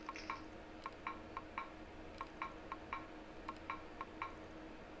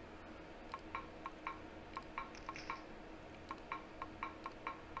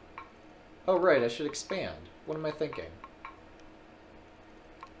 Oh, right, I should expand. What am I thinking?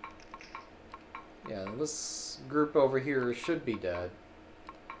 Yeah, this group over here should be dead.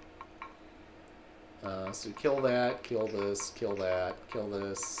 So kill that, kill this, kill that, kill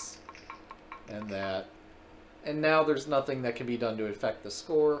this, and that. And now there's nothing that can be done to affect the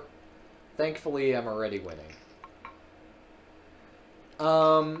score. Thankfully, I'm already winning.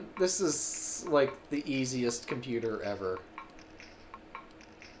 This is, like, the easiest computer ever.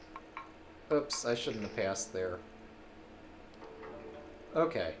 Oops, I shouldn't have passed there.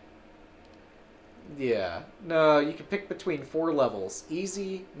 Okay. Yeah. No, you can pick between 4 levels.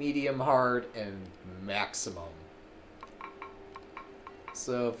 Easy, medium, hard, and maximum.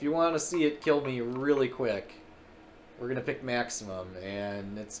 So if you want to see it kill me really quick, we're going to pick maximum,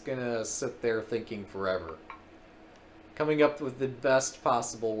 and it's going to sit there thinking forever. Coming up with the best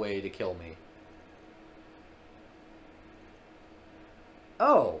possible way to kill me.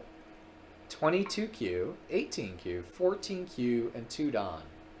 Oh! 22Q, 18Q, 14Q, and 2 Don.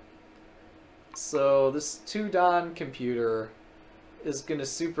 So this 2 Don computer is gonna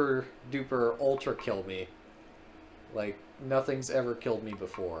super duper ultra kill me. Like, nothing's ever killed me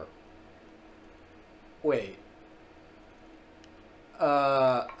before. Wait.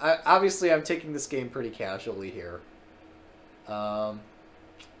 Obviously I'm taking this game pretty casually here.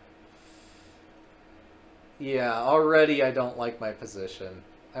 Yeah, already I don't like my position.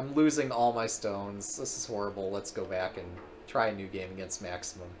 I'm losing all my stones. This is horrible. Let's go back and try a new game against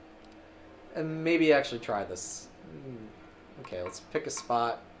maximum. And maybe actually try this. Okay, let's pick a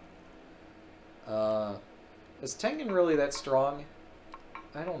spot. Is Tengen really that strong?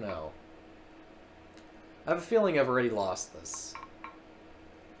 I don't know. I have a feeling I've already lost this.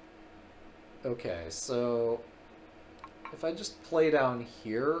 Okay, so if I just play down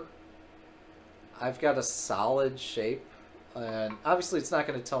here, I've got a solid shape, and obviously it's not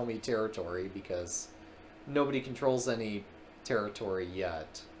going to tell me territory because nobody controls any territory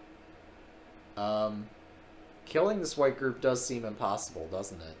yet. Killing this white group does seem impossible,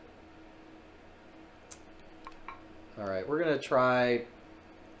 doesn't it? Alright, we're going to try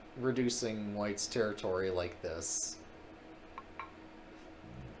reducing white's territory like this.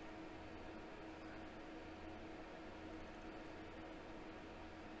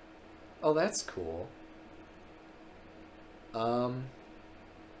 Oh, that's cool. It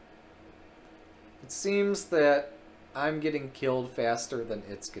seems that I'm getting killed faster than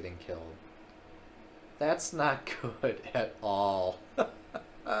it's getting killed. That's not good at all.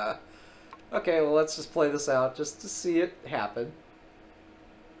 Okay, well, let's just play this out just to see it happen.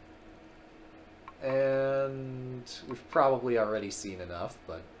 And we've probably already seen enough,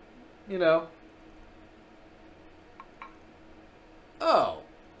 but, you know. Oh!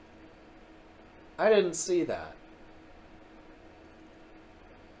 I didn't see that.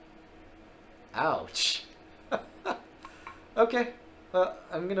 Ouch. Okay, well,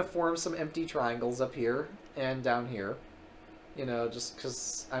 I'm gonna form some empty triangles up here and down here. You know, just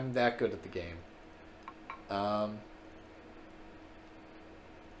because I'm that good at the game.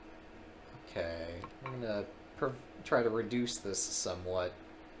 Okay, I'm gonna try to reduce this somewhat.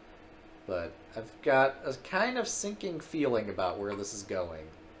 But I've got a kind of sinking feeling about where this is going.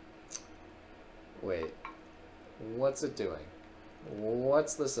 Wait, what's it doing?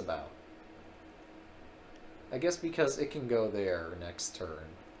 What's this about? I guess because it can go there next turn.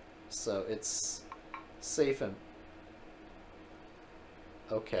 So it's safe and...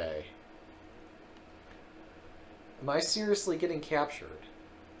 Okay. Am I seriously getting captured?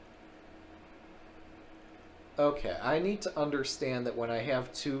 Okay, I need to understand that when I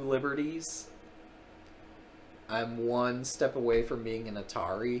have two liberties, I'm one step away from being an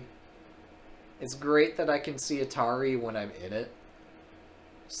Atari. It's great that I can see Atari when I'm in it.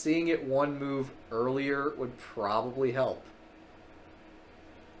 Seeing it one move earlier would probably help.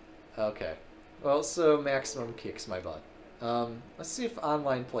 Okay. Well, so maximum kicks my butt. Let's see if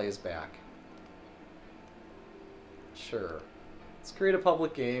online play is back. Sure. Let's create a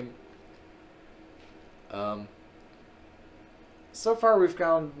public game. So far we've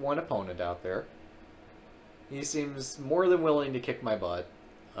found one opponent out there. He seems more than willing to kick my butt.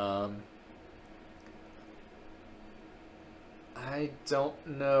 I don't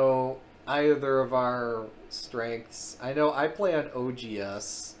know either of our strengths. I know I play on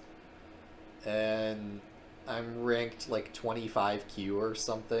OGS, and I'm ranked like 25Q or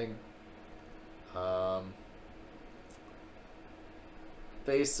something.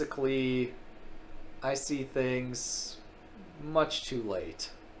 Basically, I see things much too late.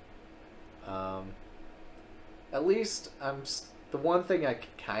 At least the one thing I can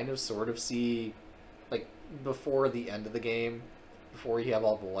kind of sort of see, like, before the end of the game, before you have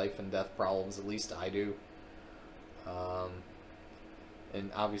all the life and death problems, at least I do.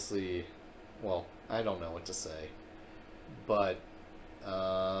 And obviously, well, I don't know what to say. But,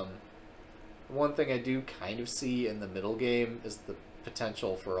 one thing I do kind of see in the middle game is the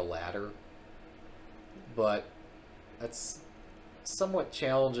potential for a ladder. But that's somewhat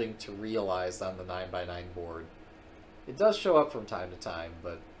challenging to realize on the 9x9 board. It does show up from time to time,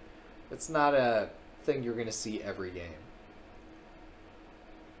 but it's not a thing you're going to see every game.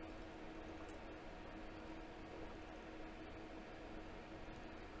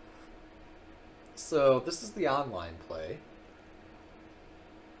 So this is the online play.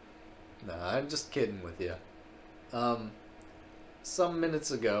 Nah, I'm just kidding with you. Some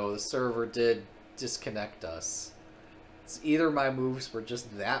minutes ago, the server did disconnect us. It's either my moves were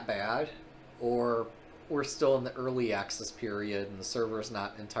just that bad, or we're still in the early access period and the server's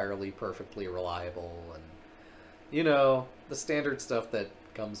not entirely perfectly reliable, and, you know, the standard stuff that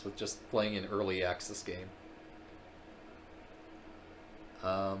comes with just playing an early access game.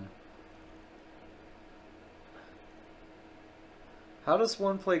 How does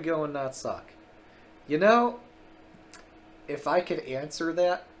one play go and not suck? You know, if I could answer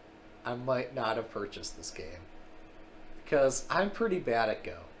that, I might not have purchased this game. Because I'm pretty bad at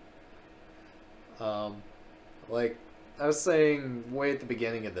Go. Like I was saying way at the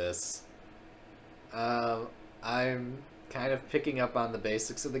beginning of this, I'm kind of picking up on the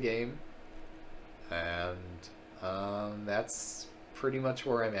basics of the game. And that's pretty much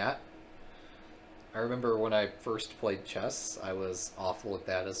where I'm at. I remember when I first played chess, I was awful at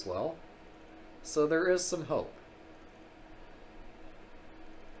that as well. So there is some hope.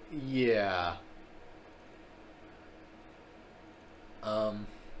 Yeah.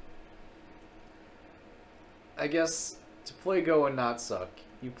 I guess to play Go and not suck,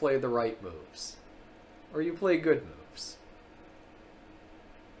 you play the right moves. Or you play good moves.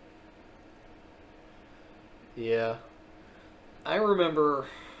 Yeah. I remember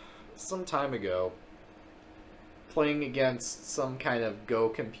some time ago playing against some kind of Go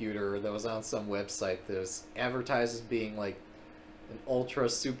computer that was on some website that was advertised as being like an ultra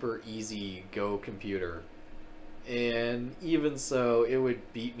super easy Go computer. And even so, it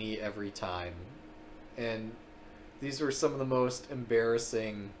would beat me every time. And these were some of the most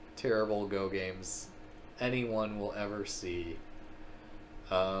embarrassing, terrible Go games anyone will ever see.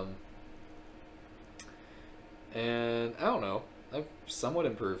 And I don't know, I've somewhat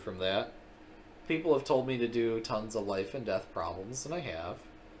improved from that. People have told me to do tons of life and death problems, and I have.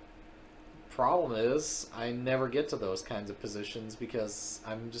 Problem is, I never get to those kinds of positions because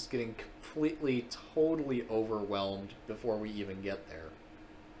I'm just getting completely, totally overwhelmed before we even get there.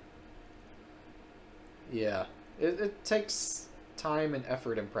 Yeah, it takes time and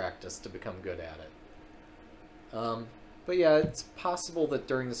effort and practice to become good at it. But yeah, it's possible that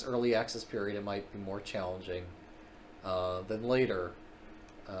during this early access period it might be more challenging than later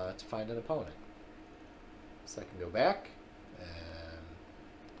to find an opponent. So I can go back, and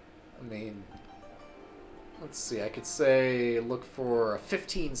I mean, let's see, I could say look for a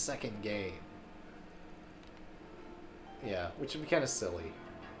 15-second game. Yeah, which would be kind of silly.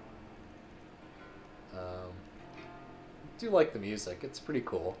 I do like the music, it's pretty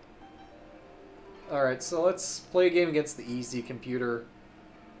cool. Alright, so let's play a game against the easy computer,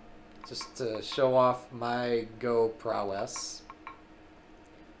 just to show off my Go prowess.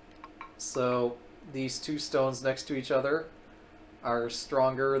 So, these two stones next to each other are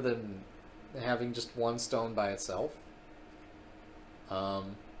stronger than having just one stone by itself. Now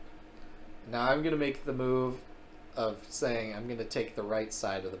I'm going to make the move of saying I'm going to take the right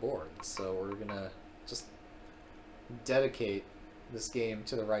side of the board. So we're going to just dedicate this game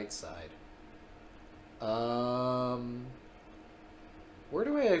to the right side. Where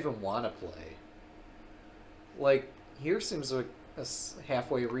do I even want to play? Like, here seems like a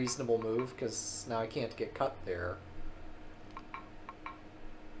halfway reasonable move, because now I can't get cut there.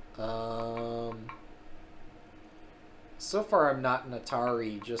 So far I'm not an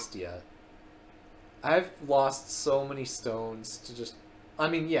Atari just yet. I've lost so many stones to just... I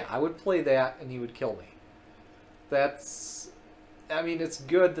mean, yeah, I would play that and he would kill me. That's... I mean, it's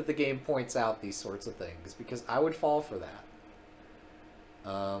good that the game points out these sorts of things, because I would fall for that.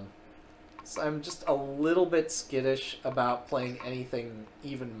 So I'm just a little bit skittish about playing anything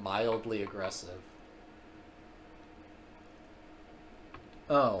even mildly aggressive.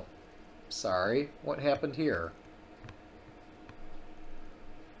 Oh, sorry. What happened here?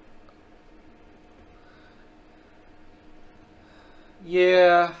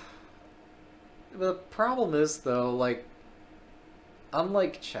 Yeah. The problem is, though, like,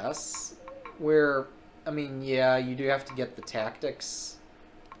 unlike chess, where, I mean, yeah, you do have to get the tactics.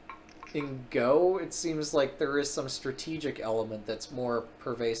 In Go, it seems like there is some strategic element that's more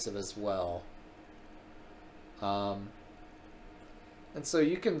pervasive as well. And so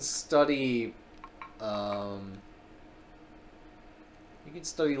you can study, life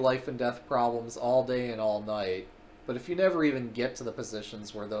and death problems all day and all night, but if you never even get to the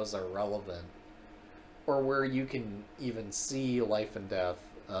positions where those are relevant, or where you can even see life and death,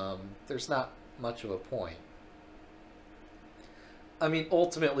 there's not much of a point. I mean,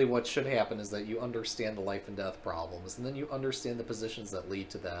 ultimately what should happen is that you understand the life and death problems, and then you understand the positions that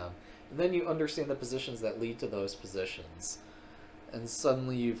lead to them, and then you understand the positions that lead to those positions. And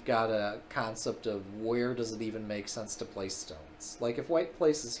suddenly you've got a concept of where does it even make sense to place stones. Like, if white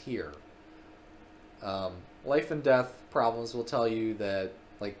places here, life and death problems will tell you that,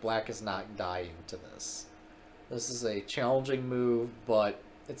 like, black is not dying to this. This is a challenging move, but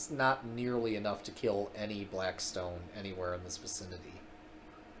it's not nearly enough to kill any black stone anywhere in this vicinity.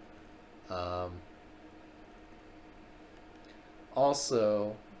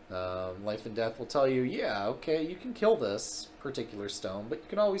 Also, life and death will tell you, yeah, okay, you can kill this particular stone, but you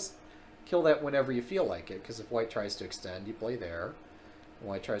can always kill that whenever you feel like it, because if white tries to extend, you play there, and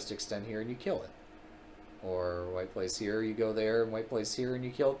white tries to extend here, and you kill it. Or white plays here, you go there, and white plays here, and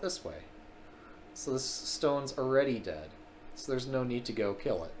you kill it this way. So this stone's already dead, so there's no need to go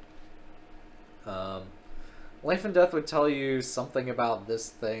kill it. Life and death would tell you something about this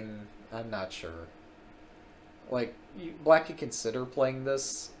thing, I'm not sure. Like, black could consider playing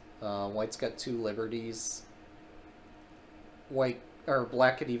this. White's got 2 liberties. White or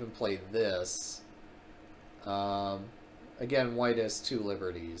black could even play this. Again, white has 2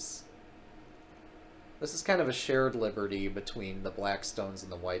 liberties. This is kind of a shared liberty between the black stones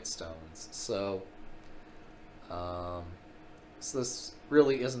and the white stones. So this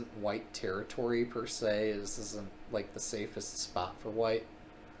really isn't white territory per se. This isn't like the safest spot for white.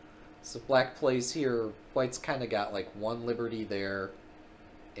 So if black plays here, white's kind of got like 1 liberty there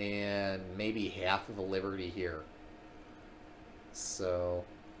and maybe half of a liberty here. So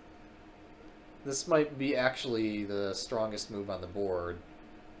this might be actually the strongest move on the board.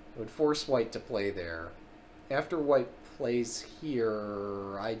 It would force white to play there. After white plays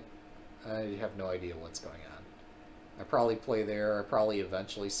here, I have no idea what's going on. I probably play there. I probably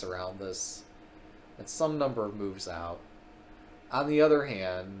eventually surround this. It's some number of moves out. On the other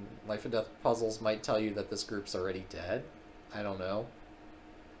hand, Life and Death puzzles might tell you that this group's already dead. I don't know.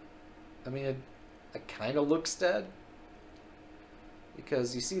 I mean, it kind of looks dead.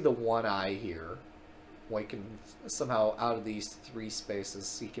 Because you see the 1 eye here. White can somehow, out of these 3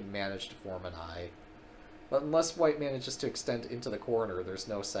 spaces, he can manage to form an eye. But unless white manages to extend into the corner, there's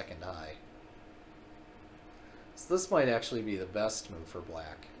no second eye. So this might actually be the best move for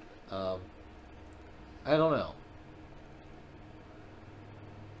black. I don't know.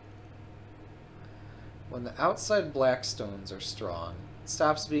 When the outside black stones are strong, it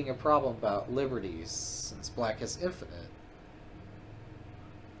stops being a problem about liberties, since black has infinite.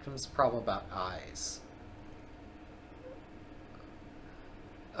 It becomes a problem about eyes.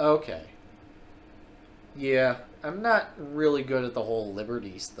 Okay. Yeah, I'm not really good at the whole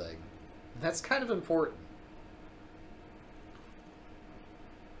liberties thing. That's kind of important.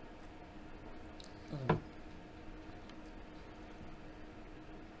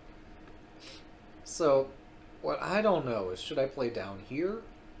 So, what I don't know is, should I play down here,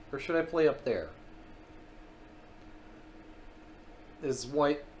 or should I play up there? Is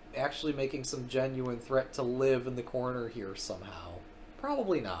white actually making some genuine threat to live in the corner here somehow?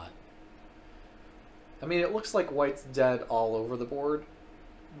 Probably not. I mean, it looks like white's dead all over the board,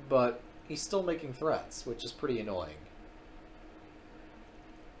 but he's still making threats, which is pretty annoying.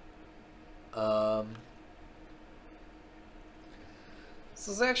 This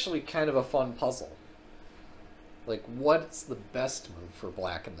is actually kind of a fun puzzle. Like, what's the best move for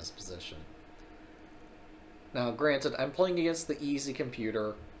black in this position? Now, granted, I'm playing against the easy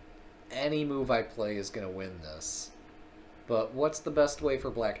computer. Any move I play is going to win this. But what's the best way for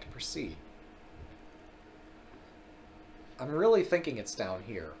black to proceed? I'm really thinking it's down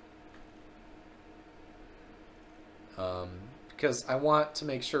here. Because I want to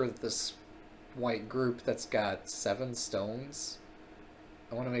make sure that this white group that's got 7 stones,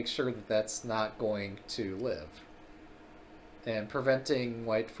 I want to make sure that that's not going to live. And preventing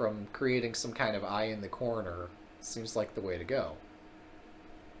white from creating some kind of eye in the corner seems like the way to go.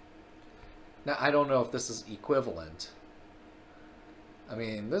 Now, I don't know if this is equivalent. I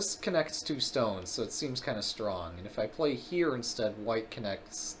mean, this connects 2 stones, so it seems kind of strong. And if I play here instead, white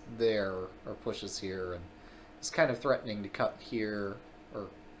connects there, or pushes here, and is kind of threatening to cut here, or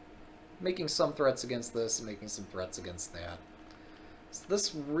making some threats against this, and making some threats against that. So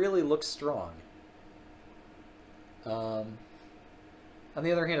this really looks strong. On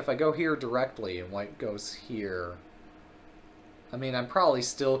the other hand, if I go here directly and white goes here, I mean, I'm probably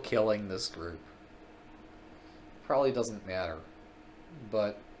still killing this group. Probably doesn't matter.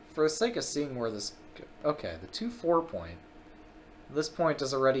 But for the sake of seeing where this... Okay, the 2-4 point. This point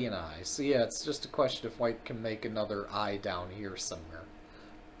is already an eye. So yeah, it's just a question if white can make another eye down here somewhere.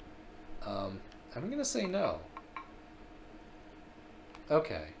 I'm going to say no.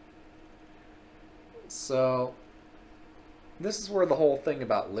 Okay. So, this is where the whole thing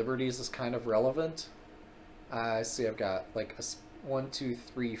about liberties is kind of relevant. I see I've got like 1, 2,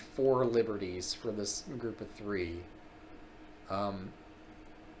 3, 4 liberties for this group of 3.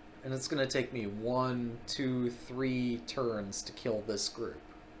 And it's going to take me 1, 2, 3 turns to kill this group.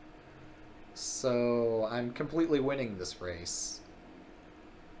 So I'm completely winning this race.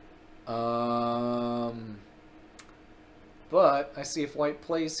 But I see if white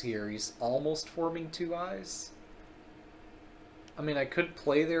plays here, he's almost forming 2 eyes. I mean, I could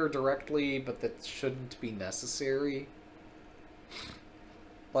play there directly, but that shouldn't be necessary.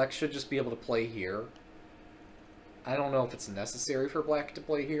 Black should just be able to play here. I don't know if it's necessary for black to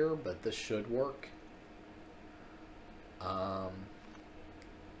play here, but this should work. It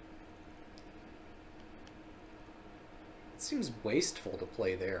seems wasteful to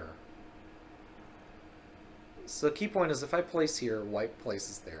play there. So the key point is if I place here, white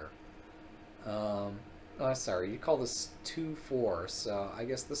places there. Oh, sorry, you call this 2-4, so I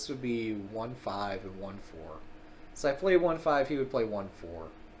guess this would be 1-5 and 1-4. So I play 1/5, he would play 1/4.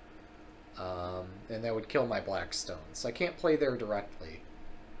 And that would kill my black stones. So I can't play there directly.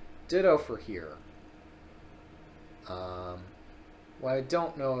 Ditto for here. What I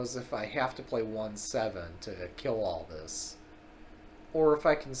don't know is if I have to play 1/7 to kill all this. Or if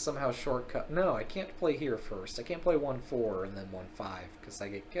I can somehow shortcut... No, I can't play here first. I can't play 1/4 and then 1/5 because I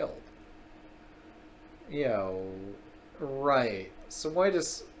get killed. Right. So white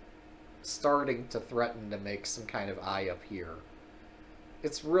is starting to threaten to make some kind of eye up here.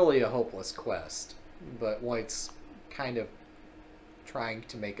 It's really a hopeless quest, but white's kind of trying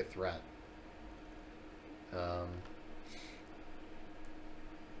to make a threat.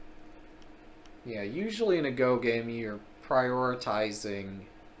 Yeah, usually in a Go game you're prioritizing,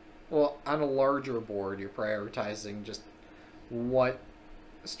 well, on a larger board you're prioritizing just what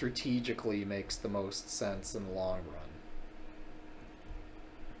strategically makes the most sense in the long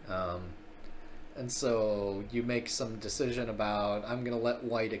run. And so you make some decision about, I'm going to let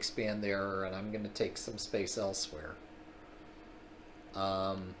white expand there and I'm going to take some space elsewhere.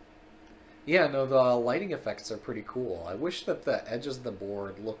 Yeah, no, the lighting effects are pretty cool. I wish that the edges of the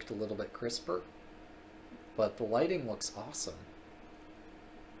board looked a little bit crisper, but the lighting looks awesome.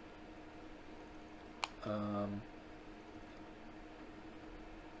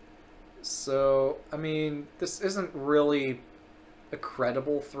 So, I mean, this isn't really a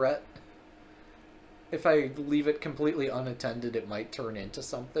credible threat. If I leave it completely unattended, it might turn into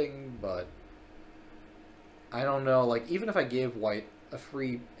something, but I don't know. Like, even if I gave white a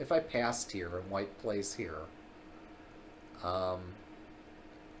free... If I passed here and white plays here, I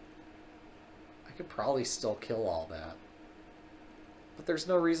could probably still kill all that. But there's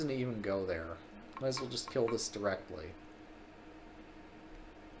no reason to even go there. Might as well just kill this directly.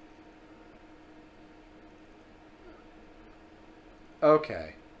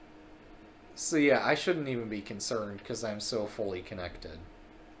 Okay. So yeah, I shouldn't even be concerned because I'm so fully connected.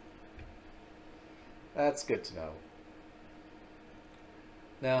 That's good to know.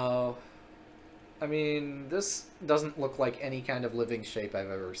 Now, I mean, this doesn't look like any kind of living shape I've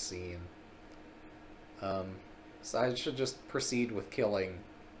ever seen. So I should just proceed with killing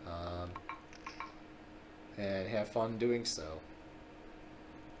and have fun doing so.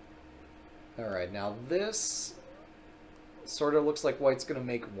 Alright, now this sort of looks like white's going to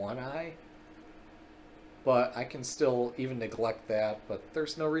make one eye. But I can still even neglect that, but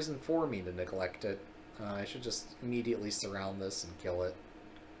there's no reason for me to neglect it. I should just immediately surround this and kill it.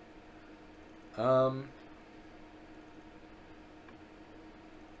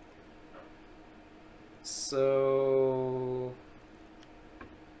 So...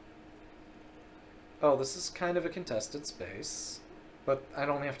 Oh, this is kind of a contested space, but I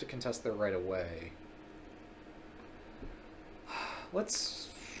don't have to contest there right away. I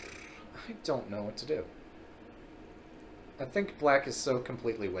don't know what to do. I think black is so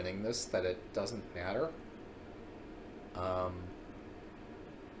completely winning this that it doesn't matter. I'm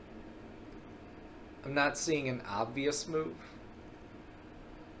not seeing an obvious move.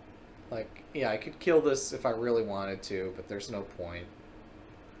 Like, yeah, I could kill this if I really wanted to, but there's no point.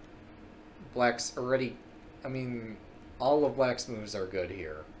 Black's already... I mean, all of black's moves are good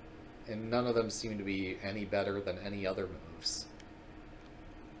here. And none of them seem to be any better than any other moves.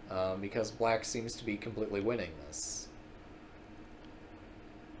 Because black seems to be completely winning this.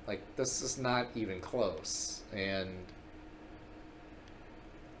 Like, this is not even close. And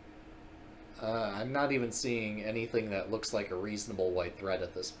I'm not even seeing anything that looks like a reasonable white threat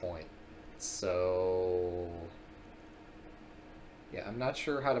at this point. So... yeah, I'm not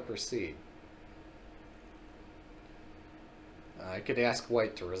sure how to proceed. I could ask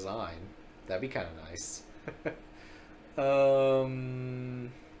white to resign. That'd be kind of nice.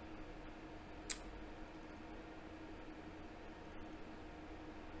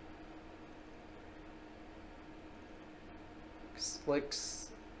 Like,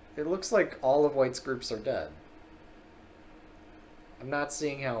 it looks like all of white's groups are dead. I'm not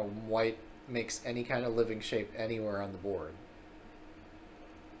seeing how white makes any kind of living shape anywhere on the board.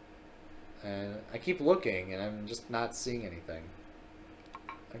 And I keep looking, and I'm just not seeing anything.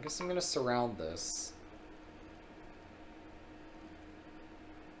 I guess I'm going to surround this.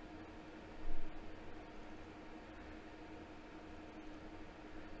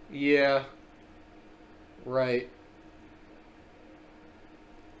 Yeah. Right.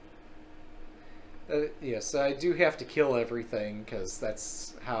 Yes, I do have to kill everything, because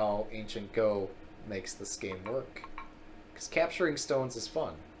that's how Ancient Go makes this game work. Because capturing stones is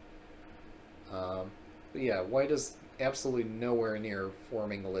fun. But yeah, white is absolutely nowhere near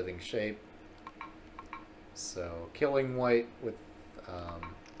forming a living shape. So, killing white with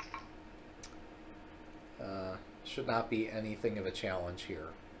Should not be anything of a challenge here.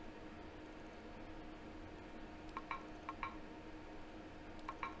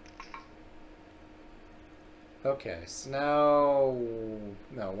 Okay, so now...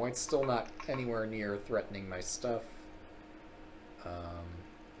 No, white's still not anywhere near threatening my stuff.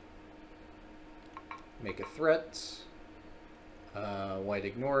 Make a threat. White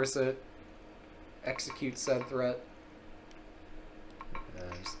ignores it. Execute said threat.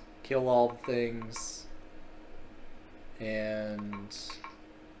 Just kill all the things. And...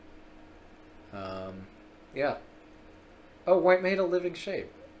 yeah. Oh, white made a living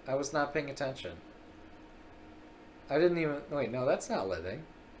shape. I was not paying attention. I didn't even... Wait, no, that's not living.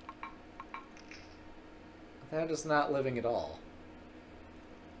 That is not living at all.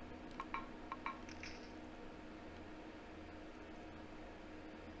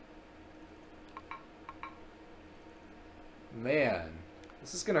 Man,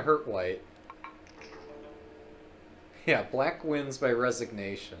 this is gonna hurt white. Yeah, black wins by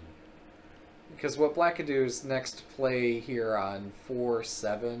resignation. Because what black could do is next play here on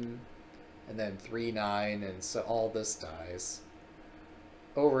 4-7, and then 3-9, and so all this dies.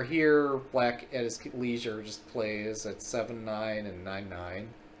 Over here, black at his leisure just plays at 7-9 and 9-9.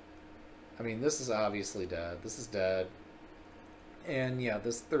 I mean, this is obviously dead. This is dead. And yeah,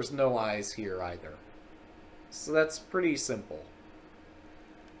 there's no eyes here either. So that's pretty simple.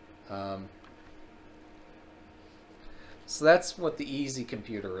 So that's what the easy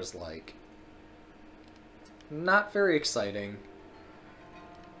computer is like. Not very exciting.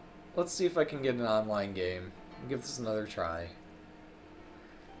 Let's see if I can get an online game. I'll give this another try.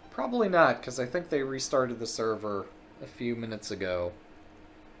 Probably not, because I think they restarted the server a few minutes ago.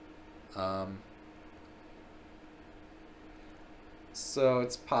 So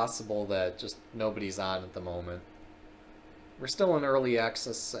it's possible that just nobody's on at the moment. We're still in early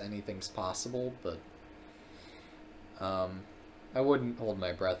access, so anything's possible, but I wouldn't hold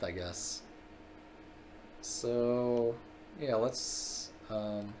my breath, I guess. So yeah, let's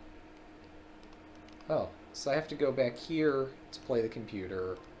oh, so I have to go back here to play the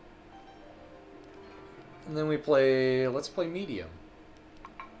computer. And then we play, let's play medium.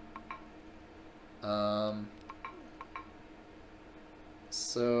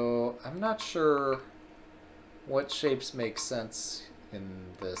 So I'm not sure what shapes make sense in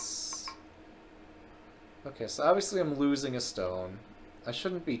this. Okay, so obviously I'm losing a stone. I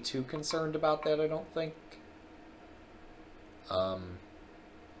shouldn't be too concerned about that, I don't think.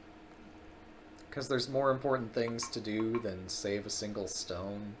 Because there's more important things to do than save a single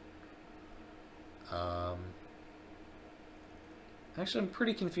stone. Actually, I'm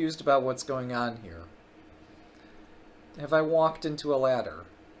pretty confused about what's going on here. Have I walked into a ladder?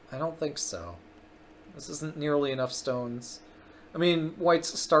 I don't think so. This isn't nearly enough stones. I mean,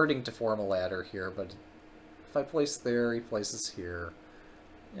 white's starting to form a ladder here, but if I place there, he places here.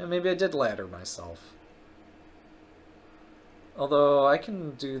 Yeah, maybe I did ladder myself. Although, I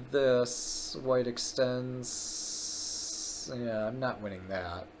can do this. White extends. Yeah, I'm not winning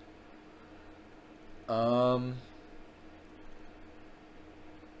that.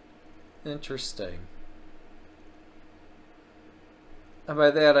 Interesting. And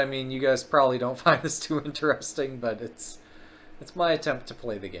by that I mean you guys probably don't find this too interesting, but it's my attempt to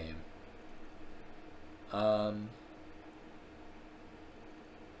play the game. If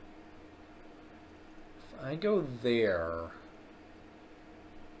I go there...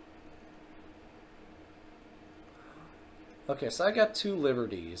 Okay, so I got 2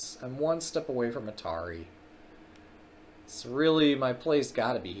 liberties. I'm 1 step away from Atari. So really, my play's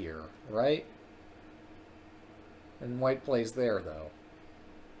gotta be here, right? And white plays there, though.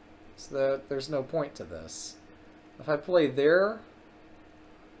 So there's no point to this. If I play there,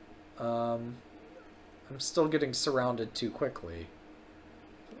 I'm still getting surrounded too quickly.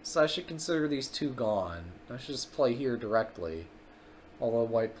 So I should consider these 2 gone. I should just play here directly, although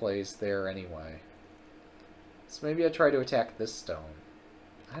white plays there anyway. So maybe I try to attack this stone.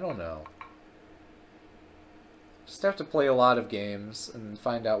 I don't know. Just have to play a lot of games and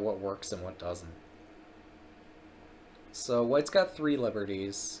find out what works and what doesn't. So white's got 3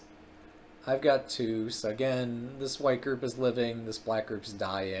 liberties. I've got 2, so again, this white group is living, this black group's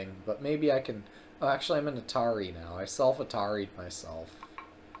dying, but maybe I can... Oh, actually I'm in Atari now. I self-Atari'd myself.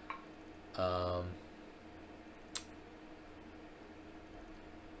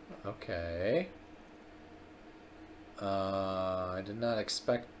 Okay. I did not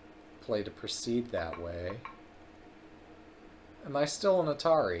expect play to proceed that way. Am I still in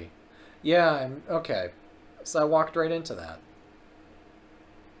Atari? Yeah, I'm... Okay. So I walked right into that.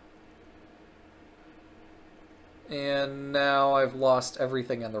 And now I've lost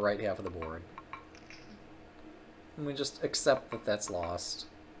everything on the right half of the board. And we just accept that that's lost.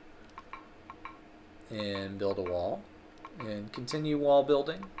 And build a wall. And continue wall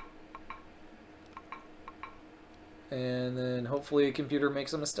building. And then hopefully a computer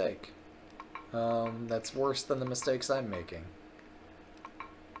makes a mistake. That's worse than the mistakes I'm making.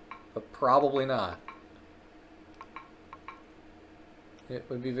 But probably not. It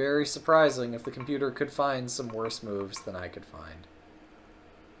would be very surprising if the computer could find some worse moves than I could find.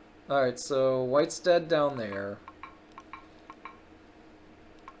 Alright, so white's dead down there.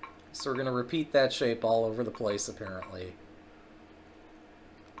 So we're going to repeat that shape all over the place, apparently.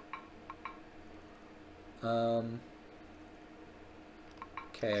 Okay,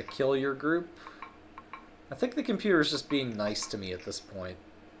 I kill your group. I think the computer's just being nice to me at this point.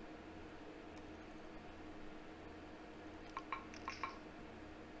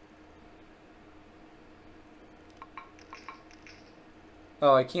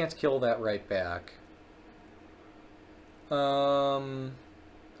 Oh, I can't kill that right back.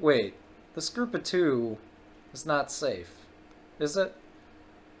 Wait. This group of 2 is not safe. Is it?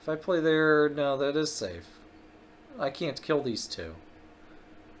 If I play there, no, that is safe. I can't kill these 2.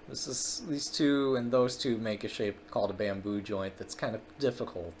 These 2 and those 2 make a shape called a bamboo joint that's kind of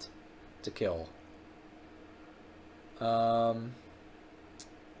difficult to kill. So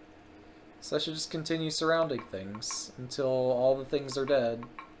I should just continue surrounding things until all the things are dead.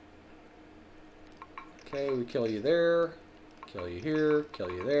 Okay, we kill you there, kill you here, kill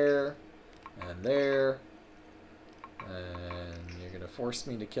you there, and there. And you're going to force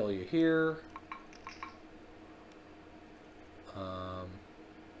me to kill you here.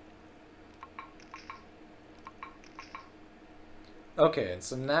 Okay, and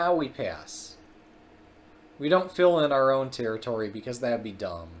so now we pass. We don't fill in our own territory because that'd be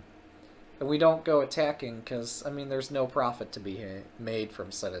dumb. And we don't go attacking because, I mean, there's no profit to be made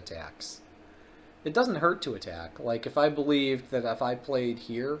from said attacks. It doesn't hurt to attack. Like, if I believed that if I played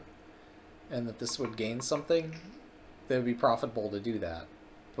here and that this would gain something, it would be profitable to do that.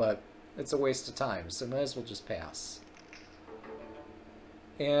 But it's a waste of time, so might as well just pass.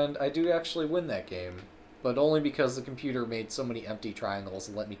 And I do actually win that game, but only because the computer made so many empty triangles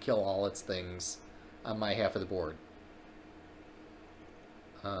and let me kill all its things on my half of the board.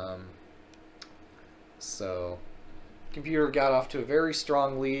 So, computer got off to a very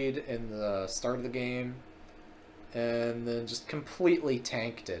strong lead in the start of the game, and then just completely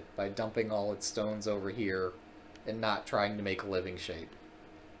tanked it by dumping all its stones over here and not trying to make a living shape.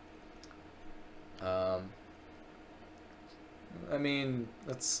 I mean,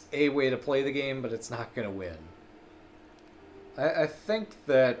 that's a way to play the game, but it's not going to win. I think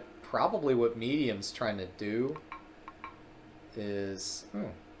that probably what Medium's trying to do is...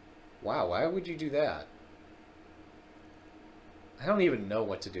 Oh, wow, why would you do that? I don't even know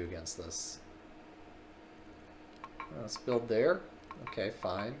what to do against this. Let's build there. Okay,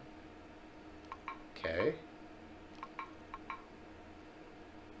 fine. Okay.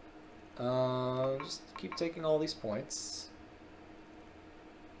 Just keep taking all these points.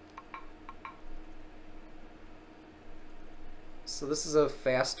 So this is a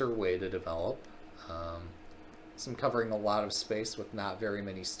faster way to develop. So I'm covering a lot of space with not very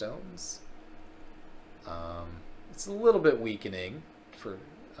many stones. It's a little bit weakening for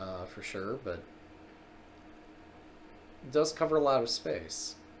sure, but it does cover a lot of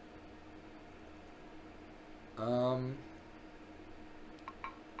space.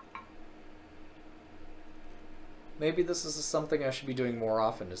 Maybe this is something I should be doing more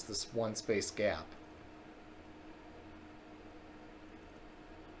often, is this one space gap.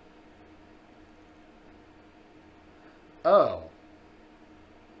 Oh.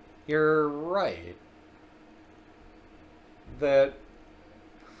 You're right. That...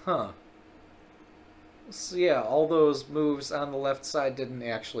 Huh. So yeah, all those moves on the left side didn't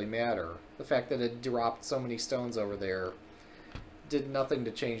actually matter. The fact that it dropped so many stones over there did nothing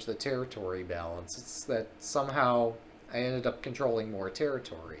to change the territory balance. It's that somehow I ended up controlling more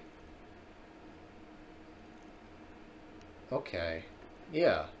territory. Okay.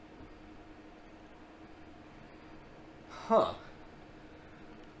 Yeah. Huh.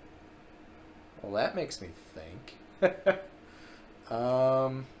 Well, that makes me think.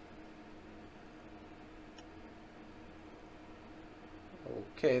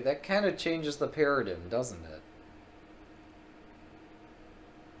 Okay, that kind of changes the paradigm, doesn't it?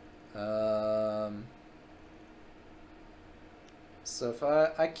 So if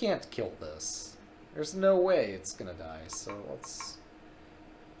I can't kill this. There's no way it's gonna die, so let's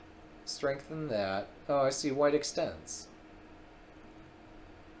strengthen that. Oh, I see white extends.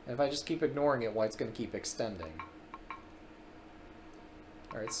 And if I just keep ignoring it, white's gonna keep extending.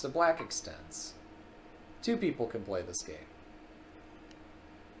 Alright, so black extends. 2 people can play this game.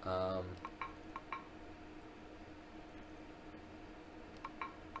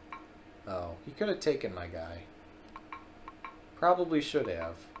 Oh, he could have taken my guy. Probably should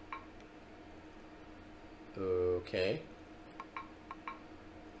have. Okay.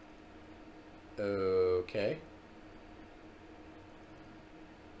 Okay.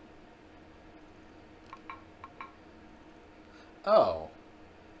 Oh.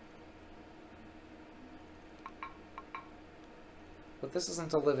 But this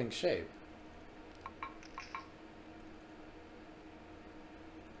isn't a living shape.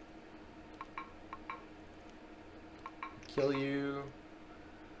 Kill you.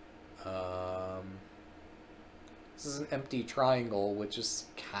 This is an empty triangle, which is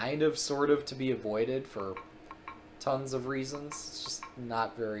kind of, sort of, to be avoided for tons of reasons. It's just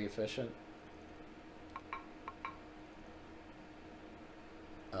not very efficient.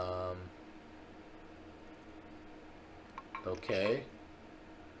 Okay.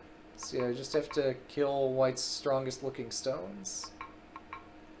 So yeah, I just have to kill white's strongest looking stones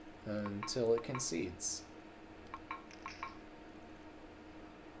until it concedes.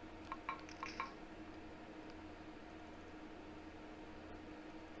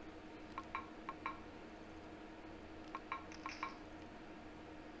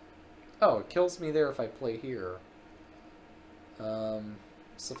 Oh, it kills me there if I play here. So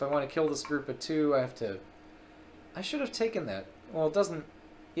if I want to kill this group of 2, I have to... I should have taken that. Well, it doesn't...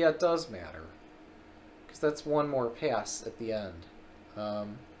 Yeah, it does matter. Because that's 1 more pass at the end. Oh.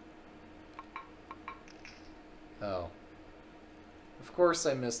 Of course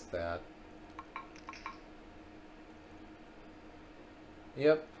I missed that.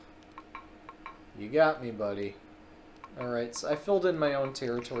 Yep. You got me, buddy. Alright, so I filled in my own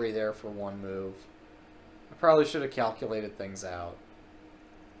territory there for 1 move. I probably should have calculated things out.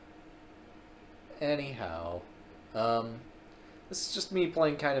 Anyhow, this is just me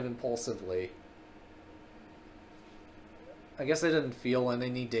playing kind of impulsively. I guess I didn't feel in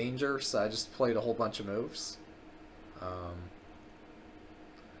any danger, so I just played a whole bunch of moves.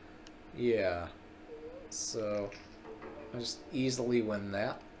 Yeah, so I just easily win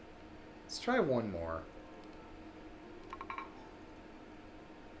that. Let's try 1 more.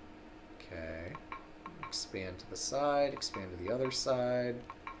 Okay, expand to the side, expand to the other side.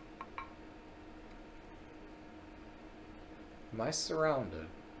 Am I surrounded?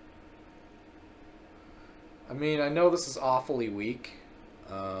 I mean, I know this is awfully weak,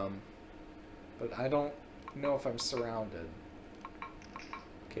 but I don't know if I'm surrounded.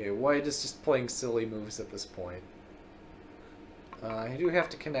 Okay, white is just playing silly moves at this point. I do have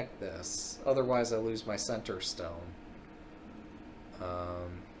to connect this, otherwise I lose my center stone.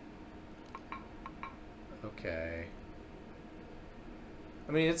 Okay.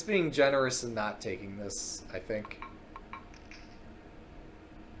 I mean, it's being generous in not taking this, I think.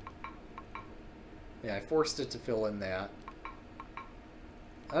 Yeah, I forced it to fill in that.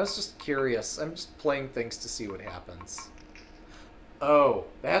 I was just curious. I'm just playing things to see what happens. Oh,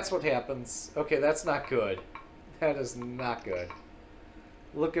 that's what happens. Okay, that's not good. That is not good.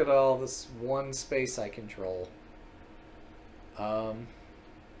 Look at all this 1 space I control.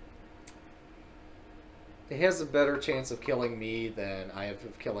 It has a better chance of killing me than I have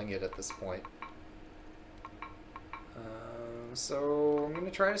of killing it at this point. So I'm going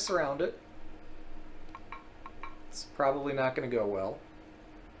to try to surround it. It's probably not going to go well.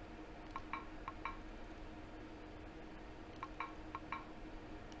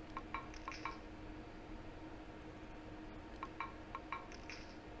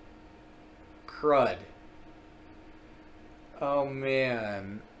 Crud. Oh,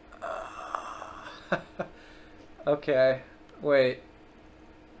 man. Okay. Wait.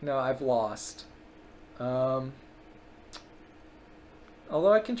 No, I've lost. Although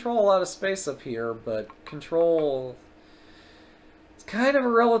I control a lot of space up here, but control... It's kind of a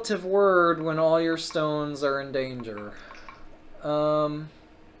relative word when all your stones are in danger. Okay.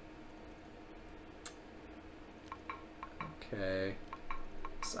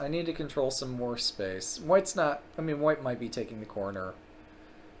 So I need to control some more space. White's not... I mean, white might be taking the corner.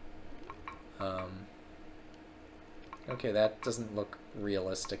 Okay, that doesn't look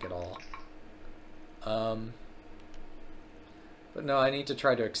realistic at all. But no, I need to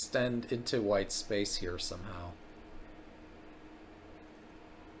try to extend into white space here somehow.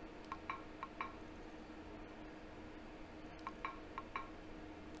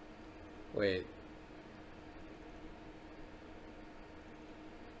 Wait.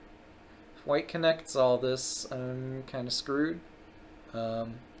 If white connects all this, I'm kind of screwed.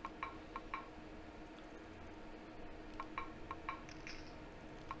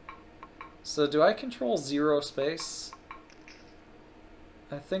 So do I control zero space?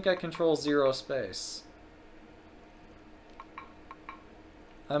 I think I control zero space.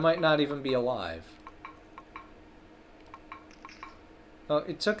 I might not even be alive. Oh,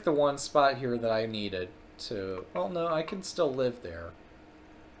 it took the one spot here that I needed to... Well, no, I can still live there.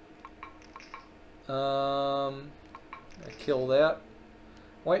 I kill that.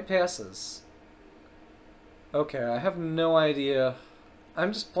 White passes. Okay, I have no idea.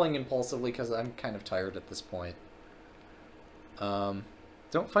 I'm just playing impulsively because I'm kind of tired at this point.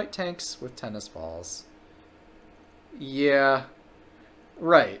 Don't fight tanks with tennis balls. Yeah.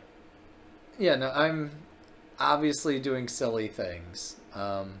 Right. Yeah, no, I'm obviously doing silly things.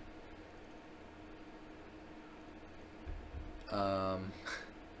 That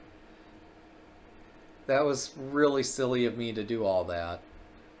was really silly of me to do all that.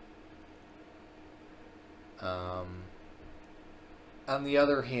 On the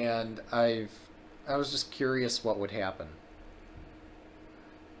other hand, I was just curious what would happen.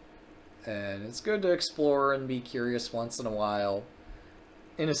 And it's good to explore and be curious once in a while.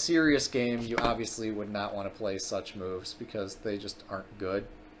 In a serious game, you obviously would not want to play such moves because they just aren't good.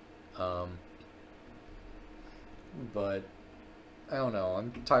 But, I don't know,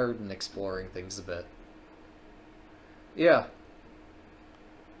 I'm tired in exploring things a bit. Yeah.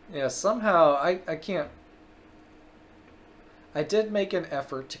 Yeah, somehow, I can't... I did make an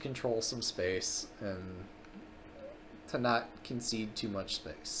effort to control some space and to not concede too much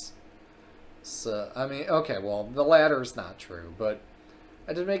space. So, I mean, okay, well, the latter is not true, but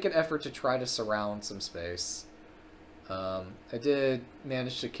I did make an effort to try to surround some space. I did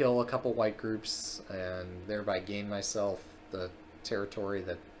manage to kill a couple white groups and thereby gain myself the territory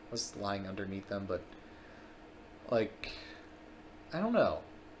that was lying underneath them, but, like, I don't know.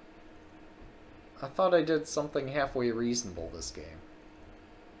 I thought I did something halfway reasonable this game.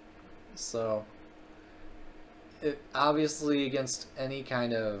 So, it obviously against any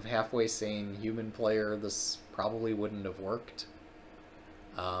kind of halfway sane human player, this probably wouldn't have worked.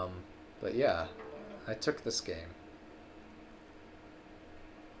 But yeah, I took this game.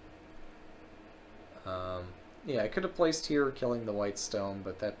 Yeah, I could have placed here killing the white stone,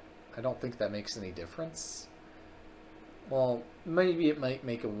 but that I don't think that makes any difference. Well, maybe it might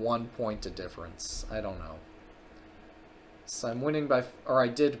make a 1 point of difference. I don't know. So I'm winning by, or I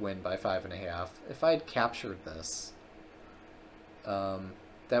did win by 5.5. If I had captured this, that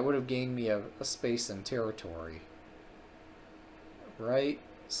would have gained me a space and territory. Right?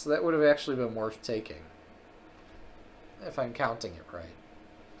 So that would have actually been worth taking. If I'm counting it right.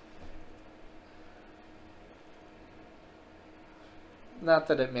 Not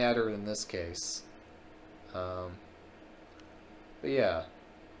that it mattered in this case. But yeah.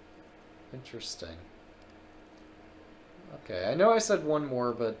 Interesting. Okay, I know I said one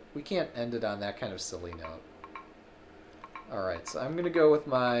more, but we can't end it on that kind of silly note. Alright, so I'm going to go with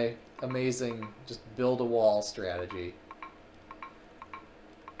my amazing just build a wall strategy.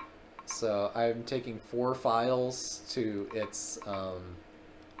 So I'm taking 4 files to its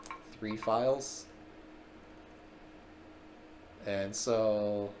 3 files. And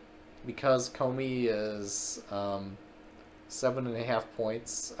so, because Komi is 7.5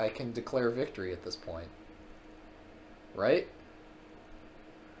 points, I can declare victory at this point. Right?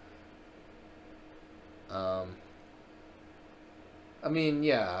 I mean,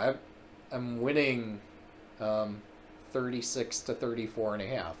 yeah, I'm winning 36 to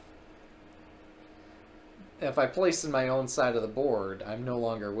 34.5. If I place in my own side of the board, I'm no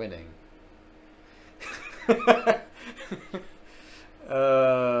longer winning.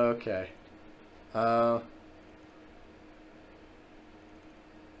 Okay.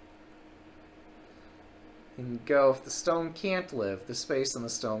 And go, if the stone can't live, the space and the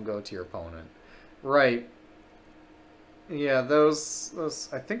stone go to your opponent. Right. Yeah, those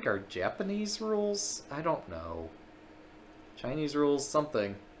I think are Japanese rules? I don't know. Chinese rules,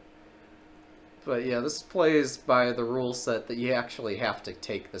 something. But yeah, this plays by the rule set that you actually have to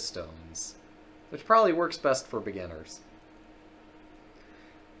take the stones. Which probably works best for beginners.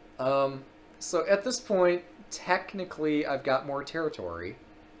 So at this point, technically I've got more territory.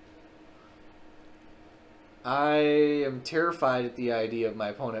 I am terrified at the idea of my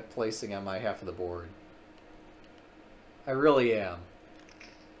opponent placing on my half of the board. I really am.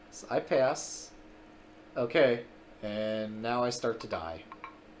 So I pass. Okay. And now I start to die.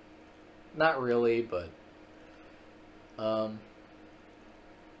 Not really, but...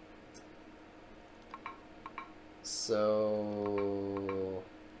 So...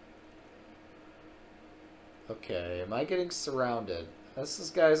 Okay, am I getting surrounded? This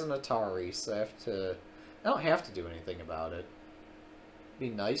guy's an Atari, so I don't have to do anything about it. Be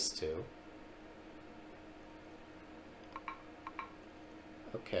nice to.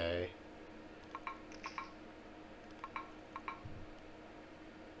 Okay.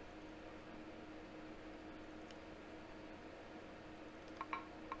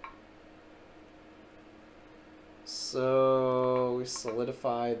 So we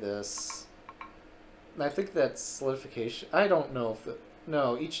solidify this. I think that's solidification. I don't know if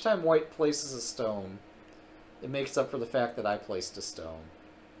no, each time white places a stone, it makes up for the fact that I placed a stone.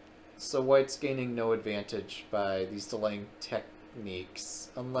 So white's gaining no advantage by these delaying techniques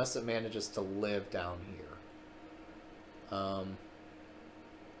unless it manages to live down here.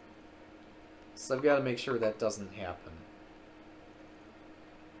 So I've got to make sure that doesn't happen.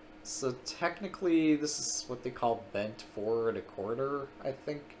 So technically, this is what they call bent forward a quarter, I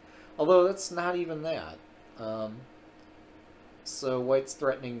think. Although that's not even that. So white's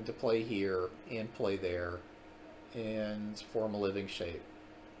threatening to play here and play there and form a living shape.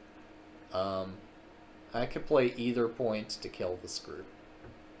 I could play either point to kill this group.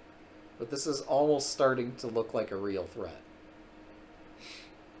 But this is almost starting to look like a real threat.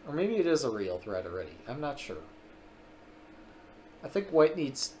 Or maybe it is a real threat already. I'm not sure. I think white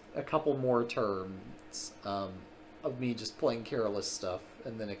needs a couple more turns of me just playing careless stuff,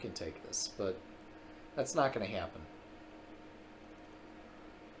 and then it can take this. But that's not going to happen.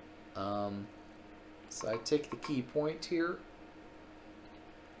 So I take the key point here.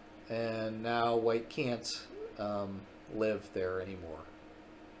 And now white can't live there anymore.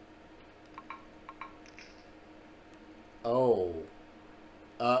 Oh.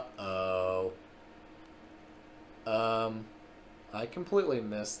 Uh-oh. I completely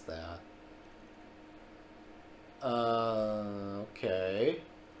missed that. Okay.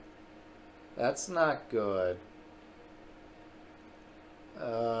 That's not good.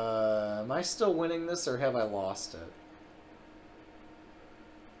 Am I still winning this, or have I lost it?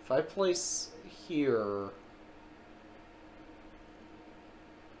 If I place here...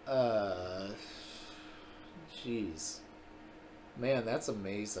 Jeez. Man, that's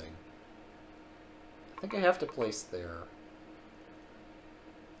amazing. I think I have to place there.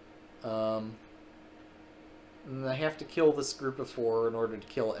 And I have to kill this group of 4 in order to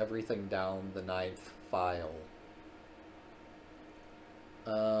kill everything down the 9th file.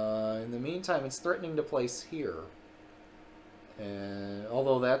 In the meantime, it's threatening to place here. And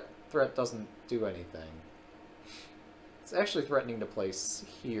although that threat doesn't do anything. It's actually threatening to place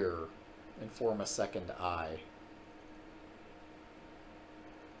here and form a second eye.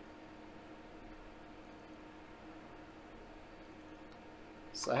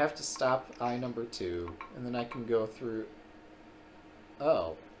 So I have to stop eye number 2, and then I can go through...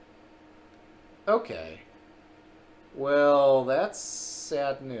 Oh. Okay. Well, that's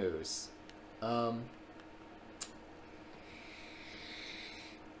sad news.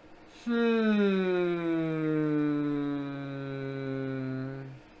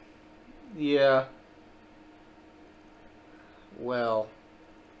 Yeah. Well,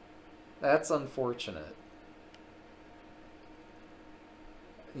 that's unfortunate.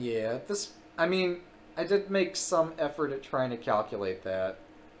 Yeah, I mean, I did make some effort at trying to calculate that.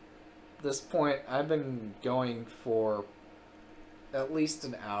 At this point, I've been going for at least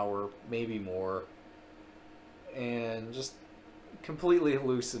an hour, maybe more, and just completely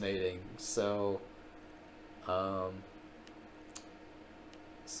hallucinating, so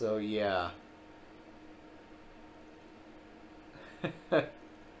yeah.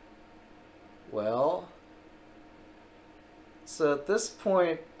 Well, so at this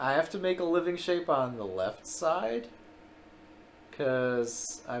point, I have to make a living shape on the left side,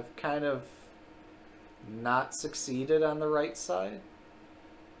 because I've kind of not succeeded on the right side.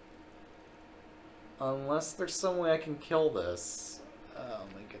 Unless there's some way I can kill this. Oh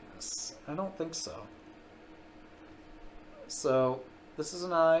my goodness. I don't think so. So, this is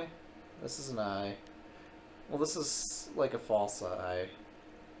an eye. This is an eye. Well, this is like a false eye.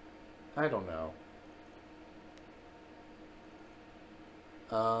 I don't know.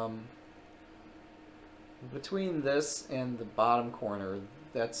 Between this and the bottom corner,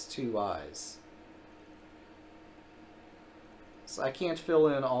 that's 2 eyes. So I can't fill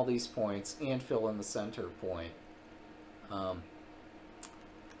in all these points and fill in the center point. So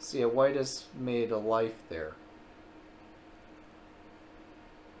yeah, white has made a life there.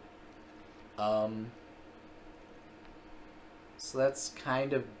 So that's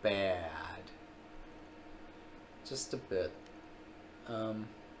kind of bad. Just a bit.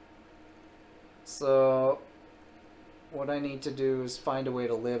 So what I need to do is find a way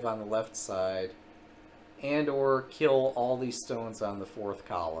to live on the left side and or kill all these stones on the 4th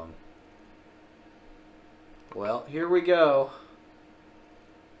column. Well, here we go.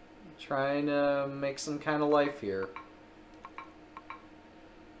 Trying to make some kind of life here.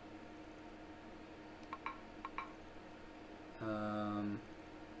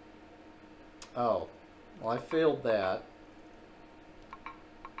 Oh. Well, I failed that.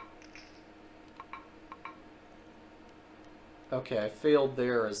 Okay, I failed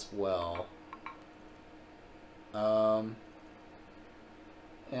there as well. And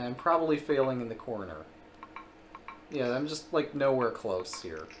I'm probably failing in the corner. Yeah, I'm just, like, nowhere close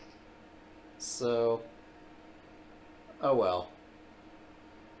here. So... oh well.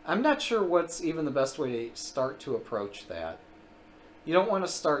 I'm not sure what's even the best way to start to approach that. You don't want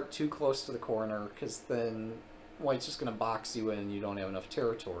to start too close to the corner, because then white's just going to box you in and you don't have enough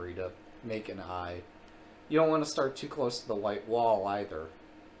territory to make an eye. You don't want to start too close to the white wall either.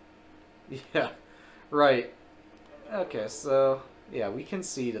 Yeah, right. Okay, so, yeah, we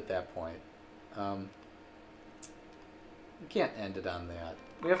concede at that point. We can't end it on that.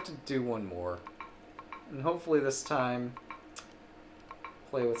 We have to do one more. And hopefully this time,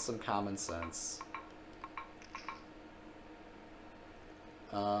 play with some common sense.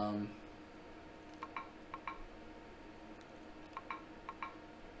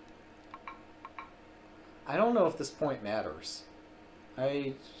 I don't know if this point matters.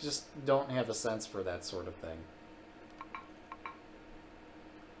 I just don't have a sense for that sort of thing.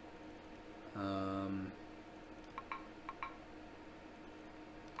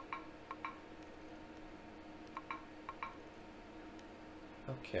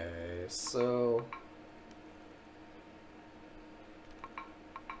 Okay, so...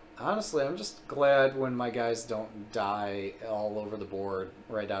 honestly, I'm just glad when my guys don't die all over the board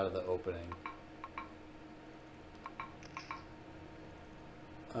right out of the opening.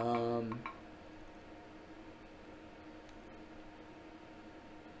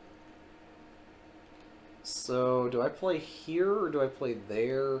 So, do I play here or do I play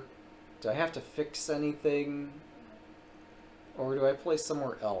there? Do I have to fix anything? Or do I play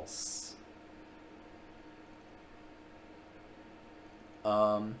somewhere else?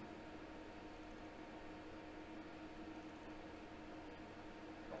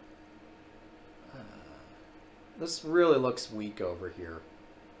 This really looks weak over here.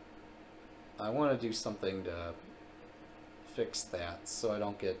 I want to do something to fix that so I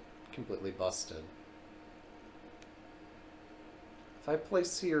don't get completely busted. If I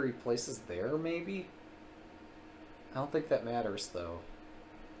place here, he places there, maybe? I don't think that matters, though.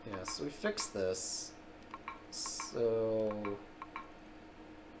 Yeah, so we fix this. So...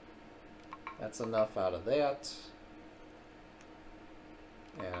 that's enough out of that.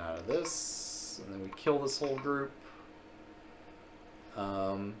 And out of this. And then we kill this whole group.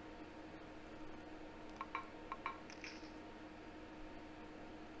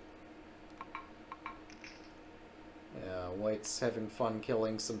 Yeah, white's having fun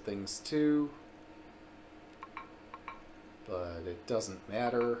killing some things too. But it doesn't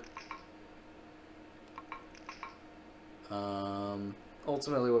matter.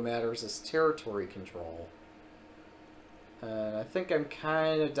 Ultimately what matters is territory control. And I think I'm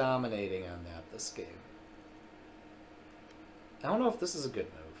kind of dominating on that this game. I don't know if this is a good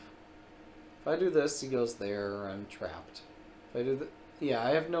move. If I do this, he goes there, I'm trapped. If I do yeah,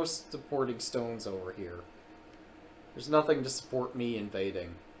 I have no supporting stones over here. There's nothing to support me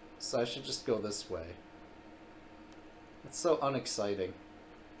invading. So I should just go this way. It's so unexciting.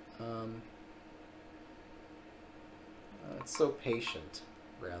 It's so patient,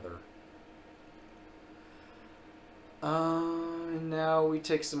 rather. And now we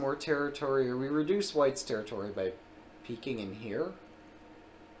take some more territory, or we reduce white's territory by peeking in here.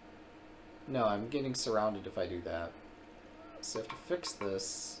 No, I'm getting surrounded if I do that. So I have to fix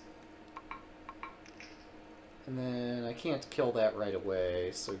this. And then I can't kill that right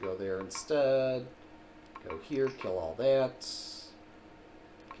away, so go there instead. Go here, kill all that.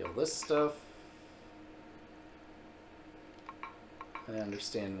 Kill this stuff. I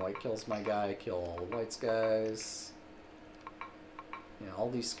understand white kills my guy, kill all the white's guys. You know,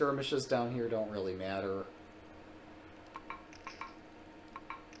 all these skirmishes down here don't really matter.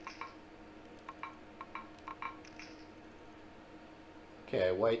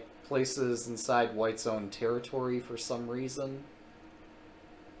 Okay, white places inside white's own territory for some reason.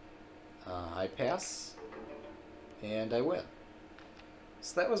 I pass, and I win.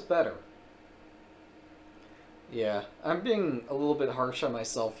 So that was better. Yeah, I'm being a little bit harsh on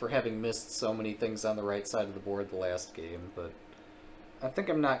myself for having missed so many things on the right side of the board the last game, but I think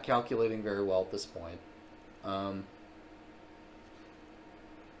I'm not calculating very well at this point. If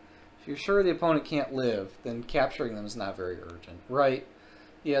you're sure the opponent can't live, then capturing them is not very urgent. Right.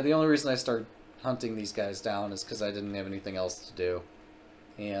 Yeah, the only reason I started hunting these guys down is because I didn't have anything else to do.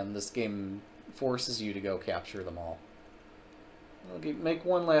 And this game forces you to go capture them all. I'll make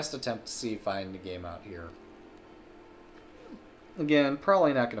one last attempt to see if I find a game out here. Again,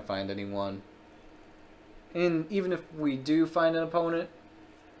 probably not going to find anyone. And even if we do find an opponent,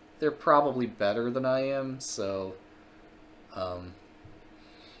 they're probably better than I am, so um,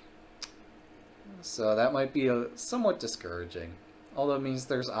 so that might be somewhat discouraging. Although it means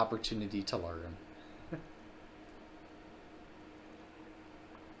there's opportunity to learn.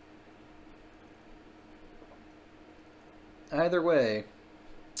 Either way,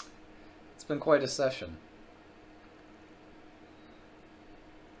 it's been quite a session.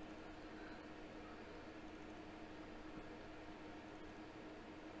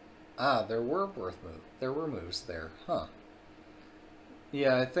 Ah, there were moves there, huh?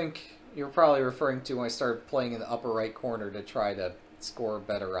 Yeah, I think you're probably referring to when I started playing in the upper right corner to try to score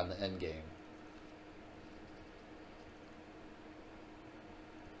better on the end game.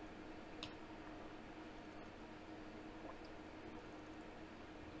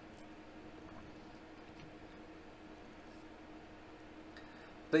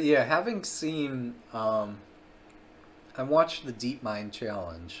 But yeah, having seen, I watched the DeepMind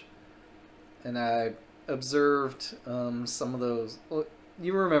Challenge, and I observed some of those. Well,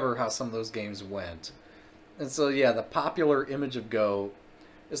 you remember how some of those games went, and so yeah, the popular image of Go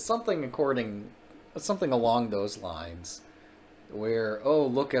is something along those lines, where oh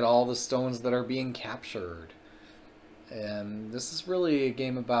look at all the stones that are being captured, and this is really a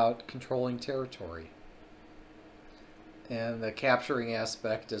game about controlling territory. And the capturing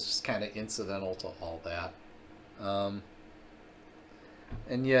aspect is just kind of incidental to all that. Um,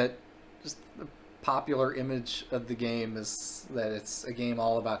 and yet, just the popular image of the game is that it's a game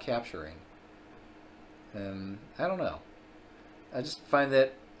all about capturing. And I don't know. I just find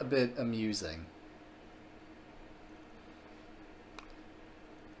that a bit amusing.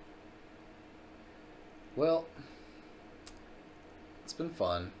 Well, it's been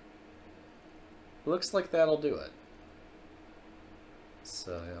fun. Looks like that'll do it.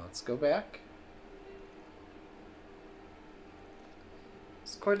 So yeah, let's go back.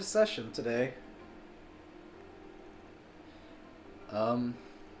 It's quite a session today.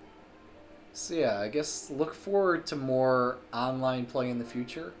 So yeah, I guess look forward to more online play in the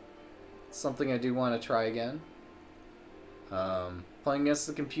future. It's something I do want to try again. Playing against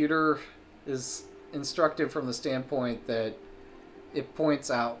the computer is instructive from the standpoint that it points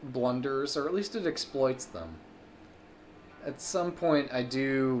out blunders, or at least it exploits them. At some point, I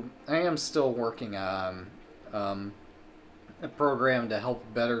am still working on a program to help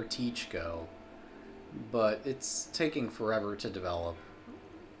better teach Go, but it's taking forever to develop.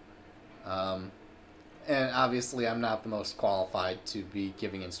 And obviously, I'm not the most qualified to be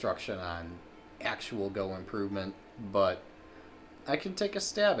giving instruction on actual Go improvement, but I can take a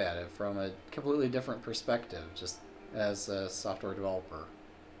stab at it from a completely different perspective, just as a software developer.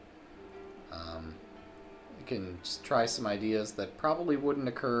 You can just try some ideas that probably wouldn't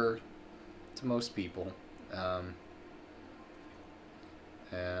occur to most people,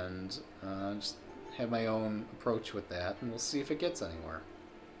 and just have my own approach with that, and we'll see if it gets anywhere.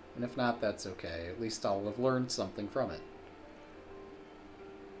 And if not, that's okay. At least I'll have learned something from it.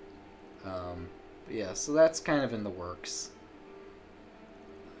 But yeah, so that's kind of in the works.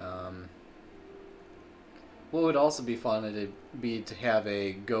 What would also be fun would be to have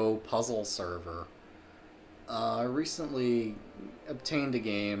a Go puzzle server. I recently obtained a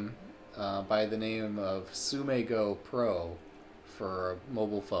game by the name of Sume Go Pro for a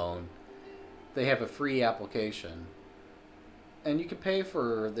mobile phone. They have a free application, and you can pay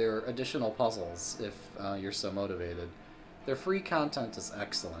for their additional puzzles if you're so motivated. Their free content is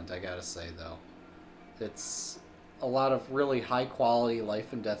excellent, I gotta say, though. It's a lot of really high-quality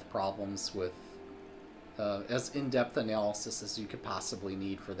life and death problems with as in-depth analysis as you could possibly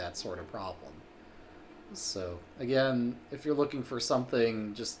need for that sort of problem. So, again, if you're looking for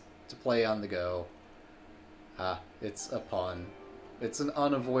something just to play on the go, it's a pun. It's an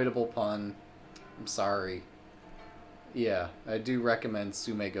unavoidable pun. I'm sorry. Yeah, I do recommend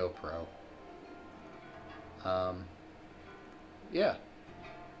Sume Go Pro. Yeah,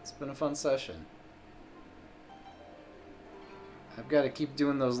 it's been a fun session. I've got to keep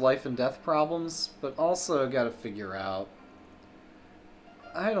doing those life and death problems, but also I've got to figure out,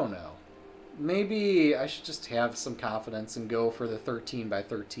 I don't know, maybe I should just have some confidence and go for the 13 by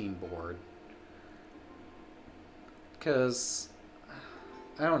 13 board. Because,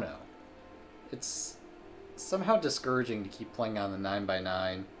 I don't know, it's somehow discouraging to keep playing on the 9 by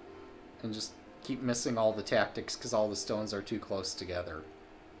 9 and just keep missing all the tactics because all the stones are too close together.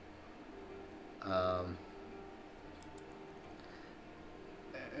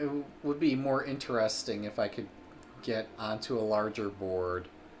 It would be more interesting if I could get onto a larger board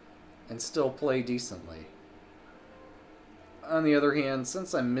and still play decently. on the other hand,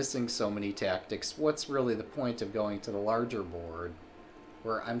 since I'm missing so many tactics, what's really the point of going to the larger board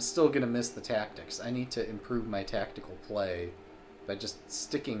where I'm still going to miss the tactics? I need to improve my tactical play by just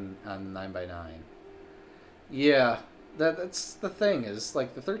sticking on 9x9. Yeah, that's the thing, is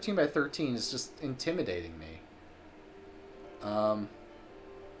like the 13x13 is just intimidating me.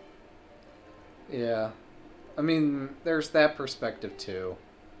 Yeah. I mean, there's that perspective too.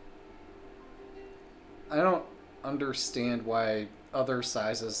 I don't understand why other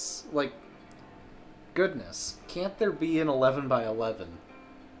sizes, like, goodness, can't there be an 11x11?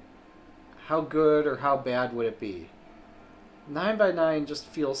 How good or how bad would it be? 9x9 just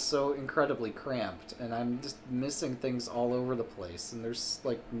feels so incredibly cramped, and I'm just missing things all over the place, and there's,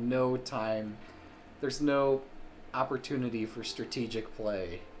 like, no time, there's no opportunity for strategic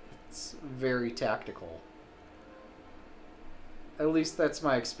play. It's very tactical. At least that's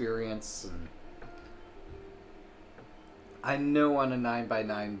my experience, and I know on a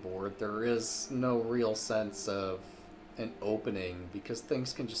 9x9 board there is no real sense of an opening because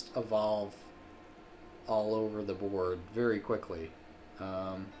things can just evolve all over the board very quickly.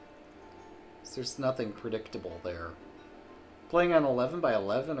 So there's nothing predictable there. Playing on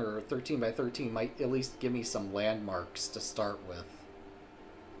 11x11 or 13x13 might at least give me some landmarks to start with.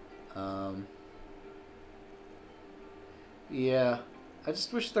 Yeah, I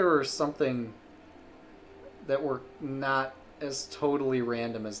just wish there was something that were not as totally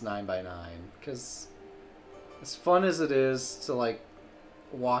random as 9x9, because as fun as it is to, like,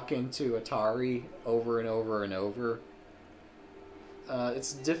 walk into Atari over and over and over,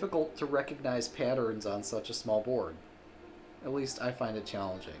 it's difficult to recognize patterns on such a small board. At least I find it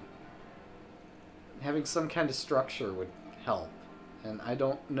challenging. Having some kind of structure would help, and I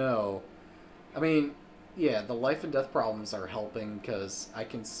don't know. I mean, yeah, the life and death problems are helping because I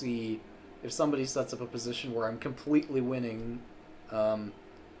can see if somebody sets up a position where I'm completely winning,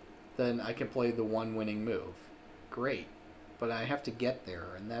 then I can play the one winning move. Great. But I have to get there,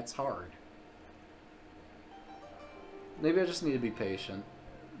 and that's hard. Maybe I just need to be patient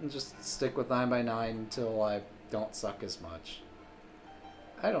and just stick with 9x9 until I don't suck as much.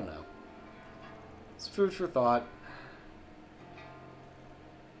 I don't know. It's food for thought.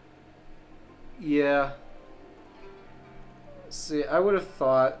 Yeah. See, I would have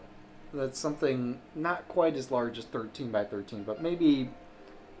thought that something not quite as large as 13x13, but maybe,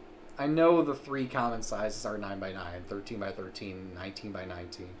 I know the three common sizes are 9x9, 13x13,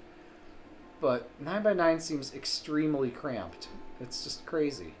 19x19. But 9x9 seems extremely cramped. It's just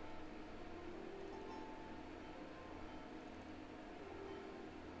crazy.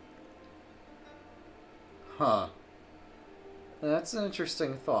 Huh. That's an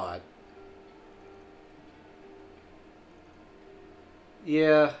interesting thought.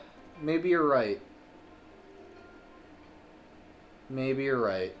 Yeah, maybe you're right. Maybe you're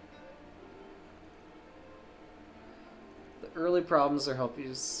right. The early problems are helping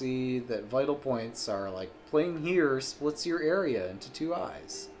you see that vital points are like playing here splits your area into two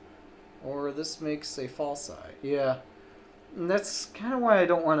eyes. Or this makes a false eye. Yeah. And that's kind of why I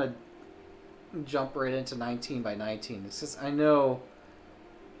don't want to jump right into 19x19. It's just, I know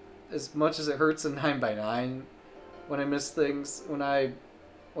as much as it hurts in 9x9 when I miss things,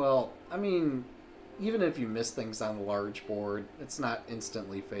 well, I mean, even if you miss things on the large board, it's not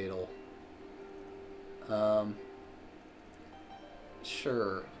instantly fatal.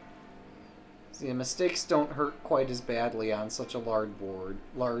 Sure. See, mistakes don't hurt quite as badly on such a large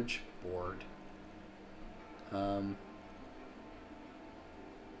board.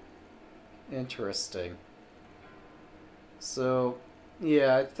 Interesting. So,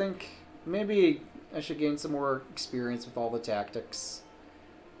 yeah, I think maybe I should gain some more experience with all the tactics.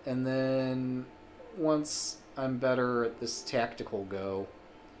 And then, once I'm better at this tactical go,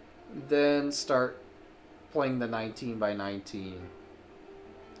 then start playing the 19x19.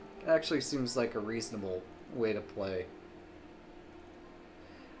 It actually seems like a reasonable way to play.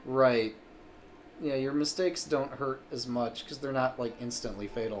 Right. Yeah, your mistakes don't hurt as much because they're not, like, instantly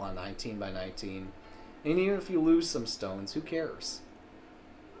fatal on 19x19. And even if you lose some stones, who cares?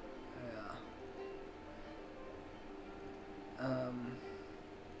 Yeah.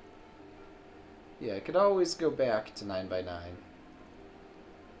 Yeah, I could always go back to 9x9.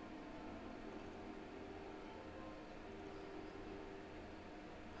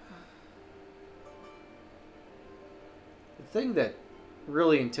 The thing that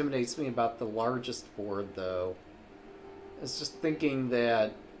really intimidates me about the largest board, though, is just thinking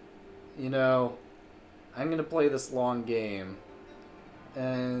that, you know, I'm going to play this long game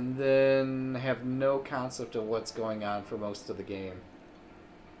and then have no concept of what's going on for most of the game.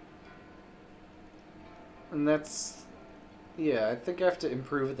 And that's, Yeah, I think I have to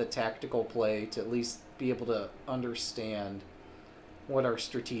improve the tactical play to at least be able to understand what are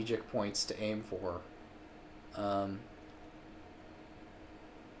strategic points to aim for. 9x9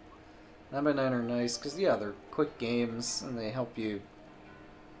 are nice because, yeah, they're quick games and they help you.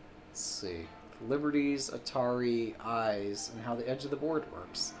 Let's see. Liberties, Atari, Eyes, and how the edge of the board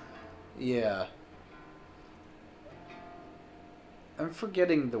works. Yeah. I'm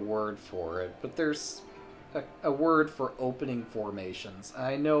forgetting the word for it, but there's a word for opening formations.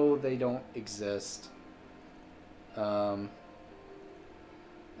 I know they don't exist. I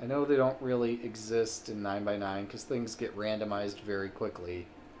know they don't really exist in 9x9 because things get randomized very quickly.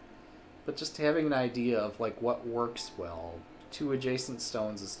 But just having an idea of like what works well. 2 adjacent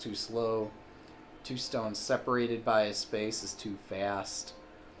stones is too slow. 2 stones separated by a space is too fast.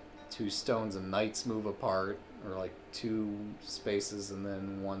 2 stones and knights move apart, or like 2 spaces and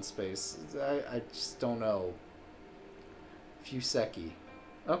then 1 space. I just don't know. Fuseki.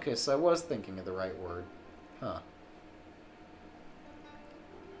 Okay, so I was thinking of the right word. Huh.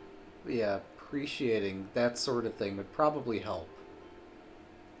 But yeah, appreciating that sort of thing would probably help.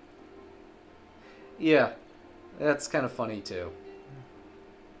 Yeah, that's kind of funny too.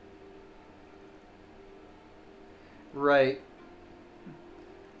 Right.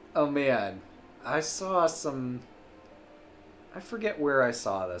 Oh man, I saw some. I forget where I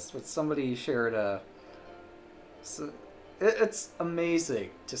saw this, but somebody shared a. So, it's amazing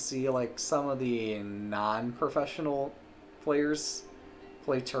to see like some of the non-professional players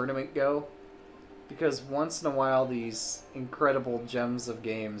play Tournament Go, because once in a while these incredible gems of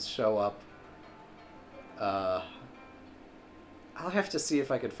games show up. I'll have to see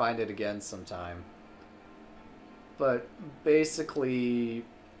if I could find it again sometime. But basically,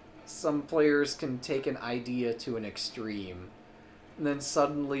 some players can take an idea to an extreme, and then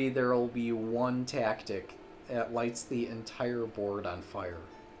suddenly there will be one tactic that lights the entire board on fire.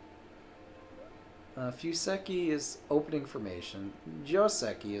 Fuseki is opening formation.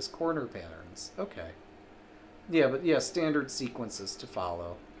 Joseki is corner patterns. Okay. Yeah, but yeah, standard sequences to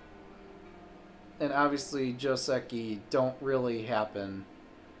follow. And obviously, Joseki don't really happen.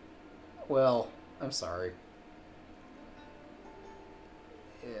 Well, I'm sorry.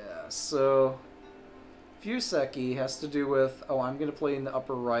 Yeah, so Fuseki has to do with, oh, I'm going to play in the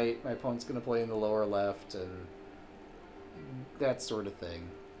upper right, my opponent's going to play in the lower left, and that sort of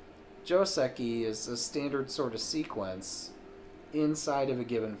thing. Joseki is a standard sort of sequence inside of a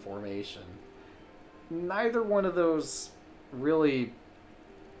given formation. Neither one of those really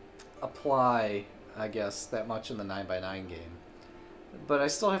apply, I guess, that much in the 9x9 game. But I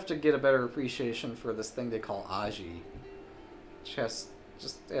still have to get a better appreciation for this thing they call Aji, which has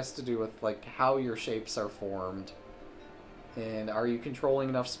to do with like how your shapes are formed, and are you controlling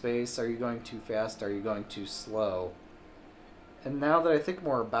enough space, are you going too fast, are you going too slow. And now that I think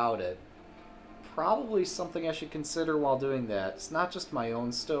more about it, probably something I should consider while doing that. It's not just my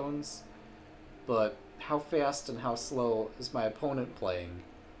own stones, but how fast and how slow is my opponent playing.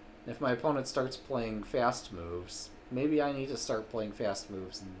 And if my opponent starts playing fast moves, maybe I need to start playing fast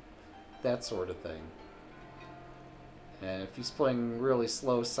moves and that sort of thing. And if he's playing really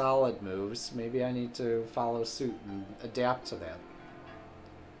slow, solid moves, maybe I need to follow suit and adapt to that.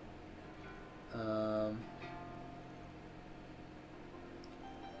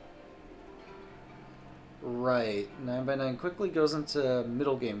 Right. 9x9 quickly goes into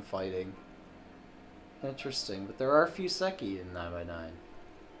middle game fighting. Interesting, but there are Fuseki in 9x9.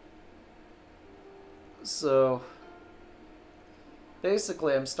 So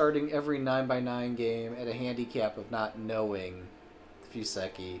basically, I'm starting every 9x9 game at a handicap of not knowing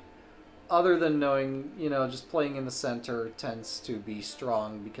Fuseki. Other than knowing, you know, just playing in the center tends to be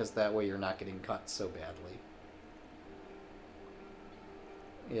strong because that way you're not getting cut so badly.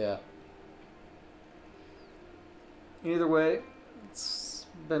 Yeah. Either way, it's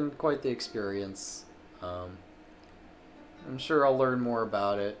been quite the experience. I'm sure I'll learn more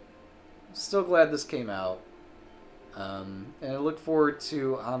about it. Still glad this came out. And I look forward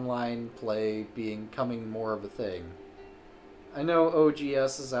to online play becoming more of a thing. I know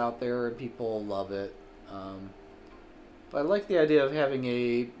OGS is out there and people love it. But I like the idea of having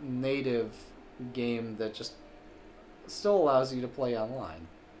a native game that just still allows you to play online.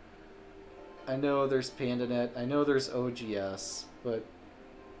 I know there's PandaNet, I know there's OGS, but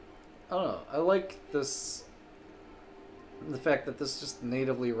I don't know. I like this, the fact that this just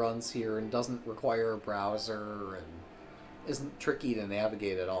natively runs here and doesn't require a browser and isn't tricky to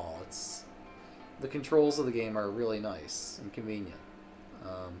navigate at all. The controls of the game are really nice and convenient.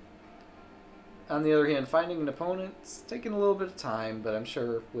 On the other hand, finding an opponent is taking a little bit of time, but I'm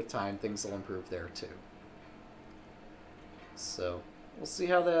sure with time things will improve there too. So we'll see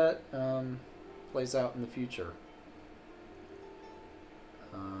how that plays out in the future.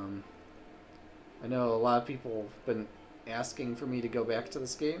 I know a lot of people have been asking for me to go back to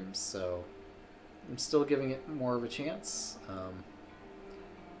this game, so I'm still giving it more of a chance.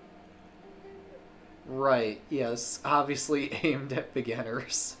 Right, yes, obviously aimed at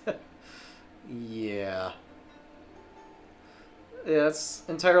beginners. Yeah. Yeah, it's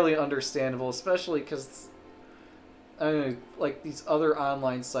entirely understandable, especially because, I don't know, like, these other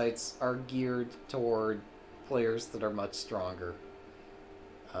online sites are geared toward players that are much stronger.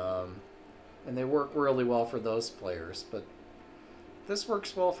 And they work really well for those players, but this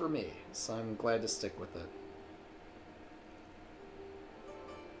works well for me, so I'm glad to stick with it.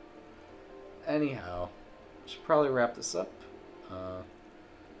 Anyhow, should probably wrap this up.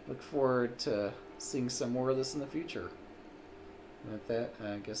 Look forward to seeing some more of this in the future. And with that,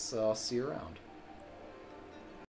 I guess I'll see you around.